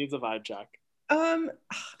you? Who needs a vibe check?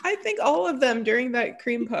 I think all of them during that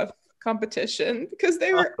cream puff competition, because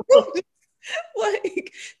they were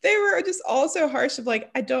like, they were just all so harsh of like,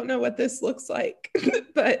 I don't know what this looks like,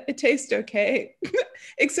 but it tastes okay.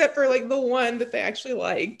 Except for like the one that they actually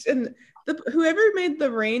liked. And whoever made the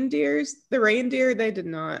reindeer, they did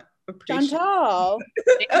not appreciate. Chantal.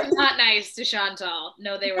 They were not nice to Chantal.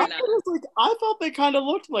 No, they were not. I thought they kind of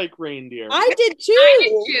looked like reindeer. I did too. I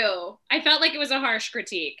did too. I felt like it was a harsh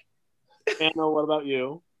critique. Anna, what about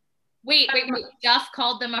you? Wait. Duff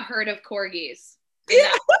called them a herd of corgis.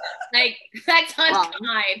 That's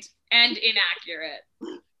unkind and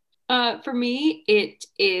inaccurate. For me, it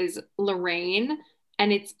is Lorraine,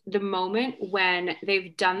 and it's the moment when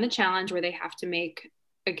they've done the challenge where they have to make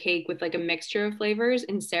a cake with like a mixture of flavors,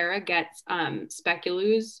 and Sarah gets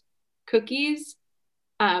speculoos cookies,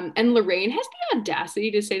 and Lorraine has the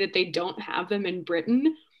audacity to say that they don't have them in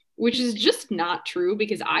Britain, which is just not true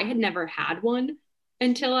because I had never had one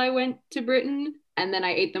until I went to Britain, and then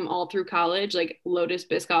I ate them all through college. Like Lotus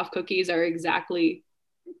Biscoff cookies are exactly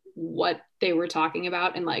what they were talking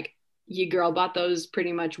about, and like your girl bought those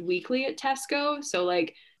pretty much weekly at Tesco. So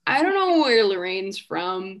like I don't know where Lorraine's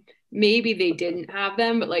from. Maybe they didn't have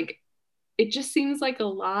them, but like it just seems like a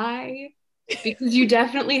lie because you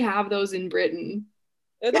definitely have those in Britain.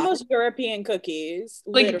 They're the most European cookies.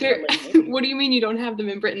 Like what do you mean you don't have them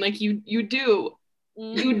in Britain? Like you do.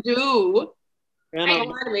 You do. They're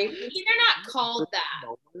not called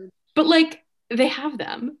that. But like they have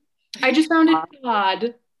them. I just found it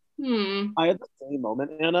odd. I had the same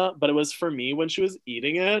moment, Anna, but it was for me when she was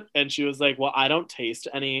eating it and she was like, well, I don't taste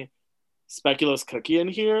any speculoos cookie in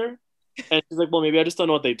here. And she's like, well, maybe I just don't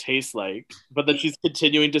know what they taste like. But then she's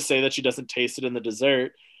continuing to say that she doesn't taste it in the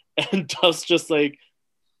dessert. And Duff's just like,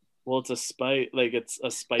 well, it's a spice. Like, it's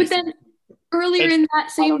a spicy. But then earlier in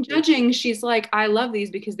that same judging, she's like, I love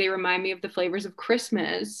these because they remind me of the flavors of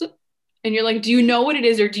Christmas. And you're like, do you know what it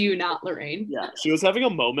is or do you not, Lorraine? Yeah, she was having a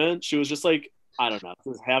moment. She was just like, I don't know. She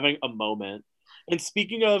was having a moment. And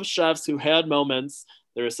speaking of chefs who had moments,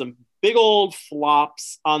 there are some big old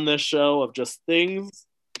flops on this show of just things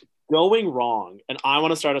going wrong. And I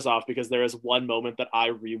want to start us off because there is one moment that I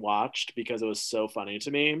rewatched because it was so funny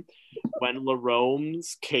to me. When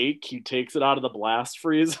Larome's cake, he takes it out of the blast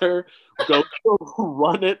freezer, goes to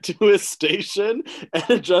run it to his station, and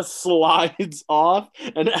it just slides off,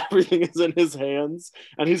 and everything is in his hands.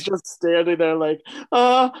 And he's just standing there like,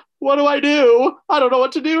 what do I do? I don't know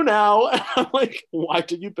what to do now. And I'm like, why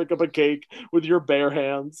did you pick up a cake with your bare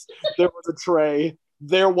hands? There was a tray.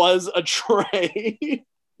 There was a tray.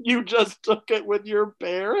 You just took it with your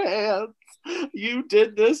bare hands. You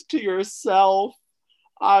did this to yourself.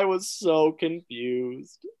 I was so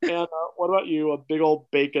confused. Anna, what about you? A big old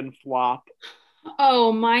bacon flop.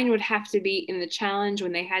 Oh, mine would have to be in the challenge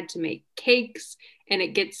when they had to make cakes and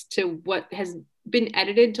it gets to what has been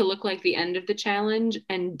edited to look like the end of the challenge.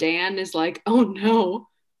 And Dan is like, oh no,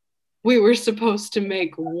 we were supposed to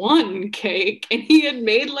make one cake. And he had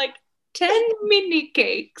made like 10 mini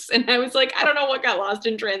cakes. And I was like, I don't know what got lost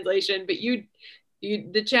in translation, but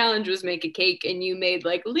the challenge was make a cake and you made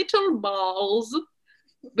like little balls.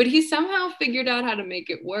 But he somehow figured out how to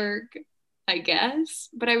make it work, I guess.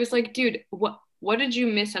 But I was like, dude, what did you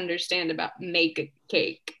misunderstand about make a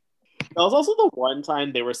cake? That was also the one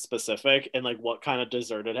time they were specific in like what kind of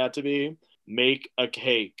dessert it had to be. Make a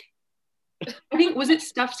cake. I think, was it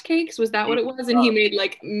stuffed cakes? Was that what it was? And he made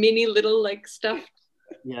like mini little like stuffed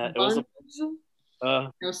Yeah, it buns?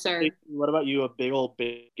 was No, sir. what about you? A big old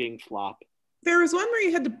baking flop. There was one where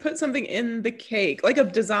you had to put something in the cake, like a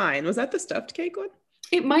design. Was that the stuffed cake one?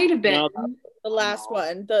 It might have been. No, The last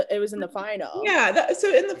one, it was in the final. Yeah,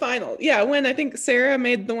 so in the final, yeah, when I think Sarah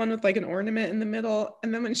made the one with like an ornament in the middle,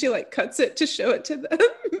 and then when she like cuts it to show it to them,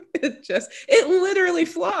 it literally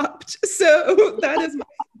flopped. So that is my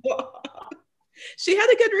flop. She had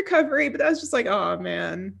a good recovery, but I was just like, oh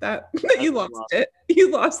man, that you lost it.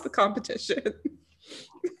 You lost the competition.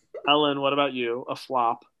 Ellen, what about you? A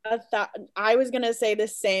flop. I was gonna say the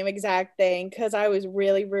same exact thing because I was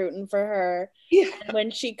really rooting for her. Yeah. And when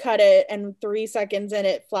she cut it and 3 seconds in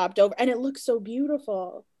it flopped over, and it looked so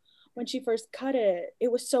beautiful when she first cut it.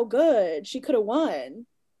 It was so good. She could have won,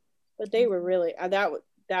 but they were really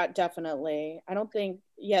that definitely. I don't think.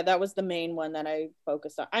 Yeah, that was the main one that I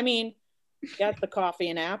focused on. I mean, yes, the coffee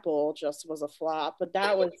and apple just was a flop, but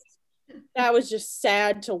that was just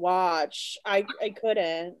sad to watch. I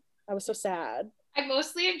couldn't. I was so sad. I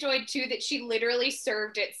mostly enjoyed too that she literally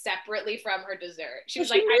served it separately from her dessert. She was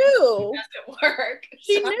She like, knew. I know it doesn't work.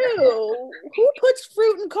 She Sorry. knew. Who puts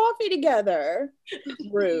fruit and coffee together?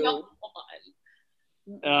 Rude. No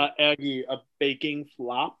one. Aggie, a baking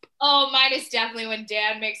flop. Oh, mine is definitely when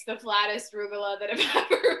Dan makes the flattest rugula that I've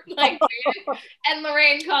ever like made, and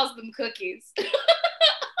Lorraine calls them cookies. I'm like,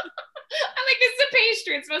 this is a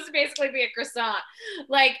pastry. It's supposed to basically be a croissant.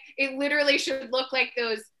 Like, it literally should look like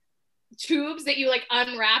those tubes that you like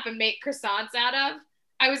unwrap and make croissants out of.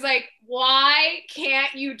 I was like, why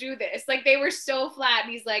can't you do this? Like, they were so flat.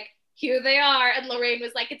 And he's like, here they are. And Lorraine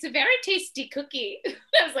was like, it's a very tasty cookie.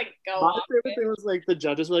 I was like, go My on. favorite thing was like the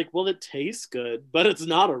judges were like, well, it tastes good, but it's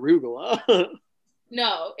not arugula.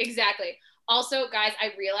 No, exactly. Also, guys,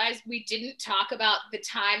 I realized we didn't talk about the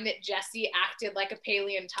time that Jesse acted like a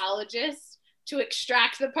paleontologist to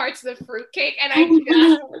extract the parts of the fruitcake, and I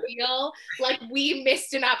just feel like we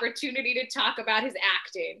missed an opportunity to talk about his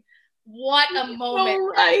acting. What a moment. So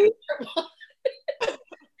right.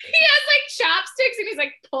 He has like chopsticks and he's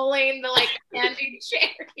like pulling the like candied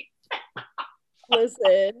cherry.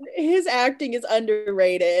 Listen, his acting is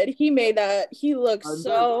underrated. He made that. He looked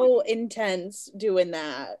so intense doing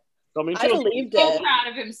that. I believed So it. proud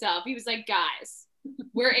of himself. He was like, guys,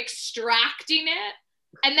 we're extracting it.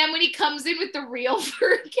 And then when he comes in with the real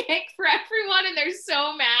fruitcake for everyone and they're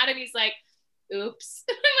so mad and he's like, oops.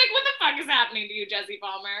 I'm like, what the fuck is happening to you, Jesse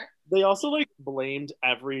Palmer? They also like blamed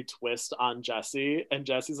every twist on Jesse, and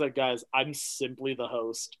Jesse's like, guys, I'm simply the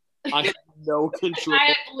host. I have no control. I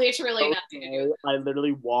had literally nothing to do with it. I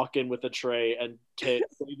literally walk in with a tray and say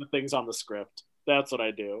the things on the script. That's what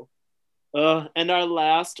I do. And our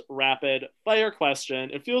last rapid fire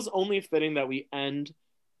question. It feels only fitting that we end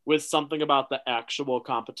with something about the actual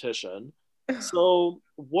competition. So,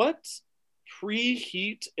 what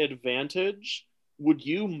preheat advantage would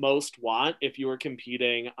you most want if you were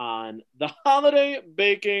competing on the Holiday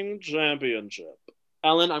Baking Championship?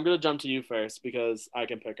 Ellen, I'm going to jump to you first because I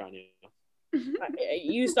can pick on you.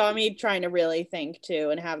 You saw me trying to really think too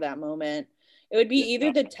and have that moment. It would be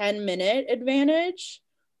either the 10-minute advantage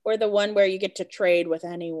or the one where you get to trade with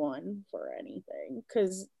anyone for anything.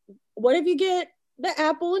 Because what if you get the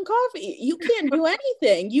apple and coffee? You can't do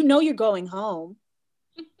anything. You know you're going home.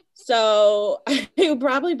 So it would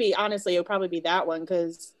probably be that one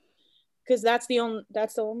because that's the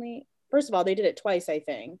only. First of all, they did it twice, I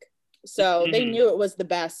think. So they knew it was the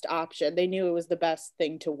best option. They knew it was the best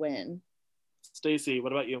thing to win. Stacey,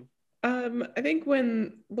 what about you? I think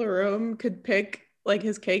when Lerome could pick like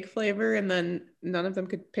his cake flavor and then none of them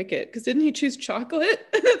could pick it because didn't he choose chocolate?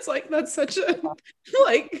 And it's like that's such a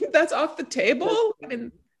like that's off the table. I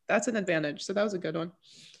mean, that's an advantage. So that was a good one.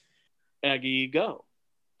 Aggie, go.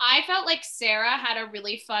 I felt like Sarah had a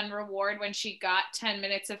really fun reward when she got 10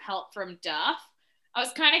 minutes of help from Duff. I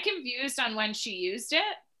was kind of confused on when she used it.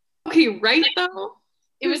 Okay, right though.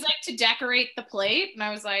 It was like to decorate the plate. And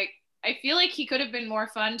I was like, I feel like he could have been more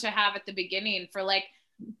fun to have at the beginning for like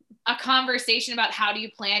a conversation about how do you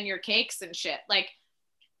plan your cakes and shit. Like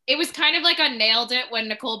it was kind of like a nailed it when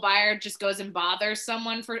Nicole Byer just goes and bothers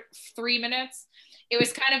someone for 3 minutes. It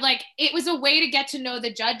was kind of like, it was a way to get to know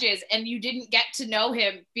the judges and you didn't get to know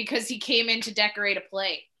him because he came in to decorate a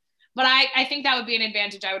plate. But I think that would be an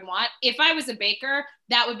advantage I would want. If I was a baker,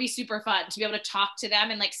 that would be super fun to be able to talk to them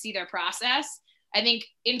and like see their process. I think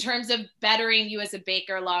in terms of bettering you as a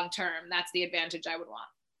baker long-term, that's the advantage I would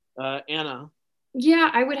want. Anna. Yeah,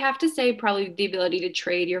 I would have to say probably the ability to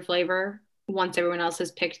trade your flavor once everyone else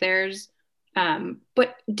has picked theirs.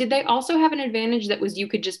 But did they also have an advantage that was you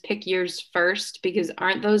could just pick yours first? Because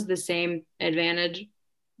aren't those the same advantage?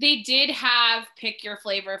 They did have pick your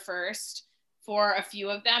flavor first for a few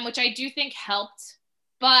of them, which I do think helped.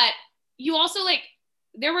 But you also like,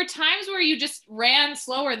 there were times where you just ran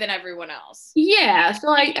slower than everyone else. Yeah, so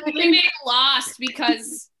I They think lost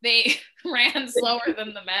because they ran slower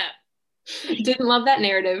than the men. didn't love that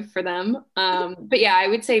narrative for them. But yeah, I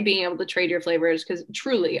would say being able to trade your flavors, because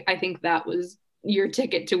truly, I think that was your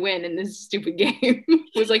ticket to win in this stupid game.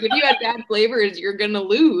 Was like, if you had bad flavors, you're gonna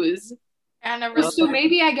lose. And a So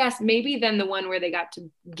maybe, I guess, maybe then the one where they got to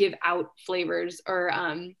give out flavors or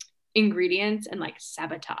ingredients and like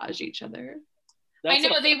sabotage each other. I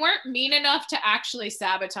know they weren't mean enough to actually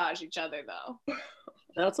sabotage each other, though.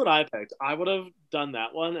 That's what I picked. I would have done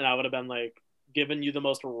that one, and I would have been like, given you the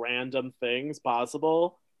most random things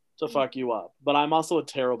possible to fuck you up. But I'm also a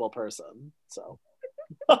terrible person, so.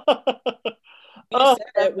 You said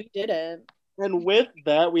it, we didn't. And with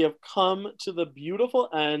that, we have come to the beautiful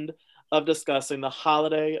end of discussing the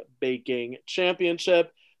Holiday Baking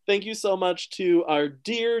Championship. Thank you so much to our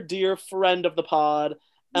dear, dear friend of the pod,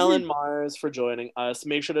 Ellen Mars, for joining us.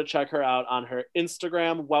 Make sure to check her out on her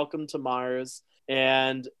Instagram, Welcome to Mars.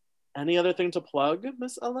 And any other thing to plug,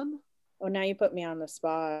 Miss Ellen? Oh, now you put me on the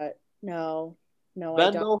spot. No, I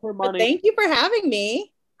Bend don't. over But money. thank you for having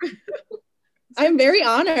me. I'm very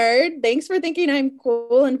honored. Thanks for thinking I'm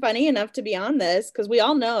cool and funny enough to be on this, because we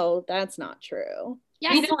all know that's not true.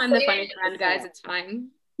 Yes, We know I'm the funny friend, guys. It's fine.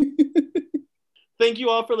 Thank you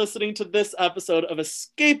all for listening to this episode of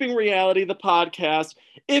Escaping Reality, the podcast.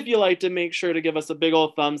 If you liked it, make sure to give us a big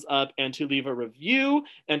old thumbs up and to leave a review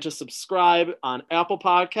and to subscribe on Apple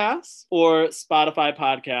Podcasts or Spotify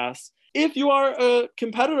Podcasts. If you are a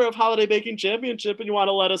competitor of Holiday Baking Championship and you want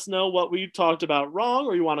to let us know what we talked about wrong,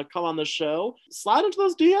 or you want to come on the show, slide into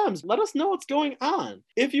those DMs. Let us know what's going on.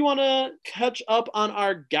 If you want to catch up on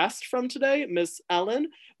our guest from today, Miss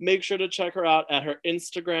Ellen, make sure to check her out at her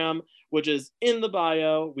Instagram, which is in the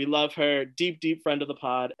bio. We love her. Deep, deep friend of the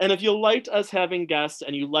pod. And if you liked us having guests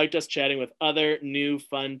and you liked us chatting with other new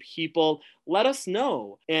fun people, let us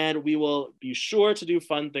know. And we will be sure to do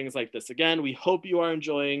fun things like this again. We hope you are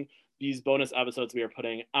enjoying these bonus episodes we are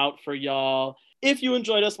putting out for y'all. If you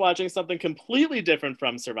enjoyed us watching something completely different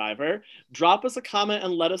from Survivor, drop us a comment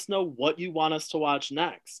and let us know what you want us to watch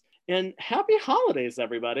next. And happy holidays,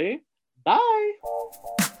 everybody. Bye.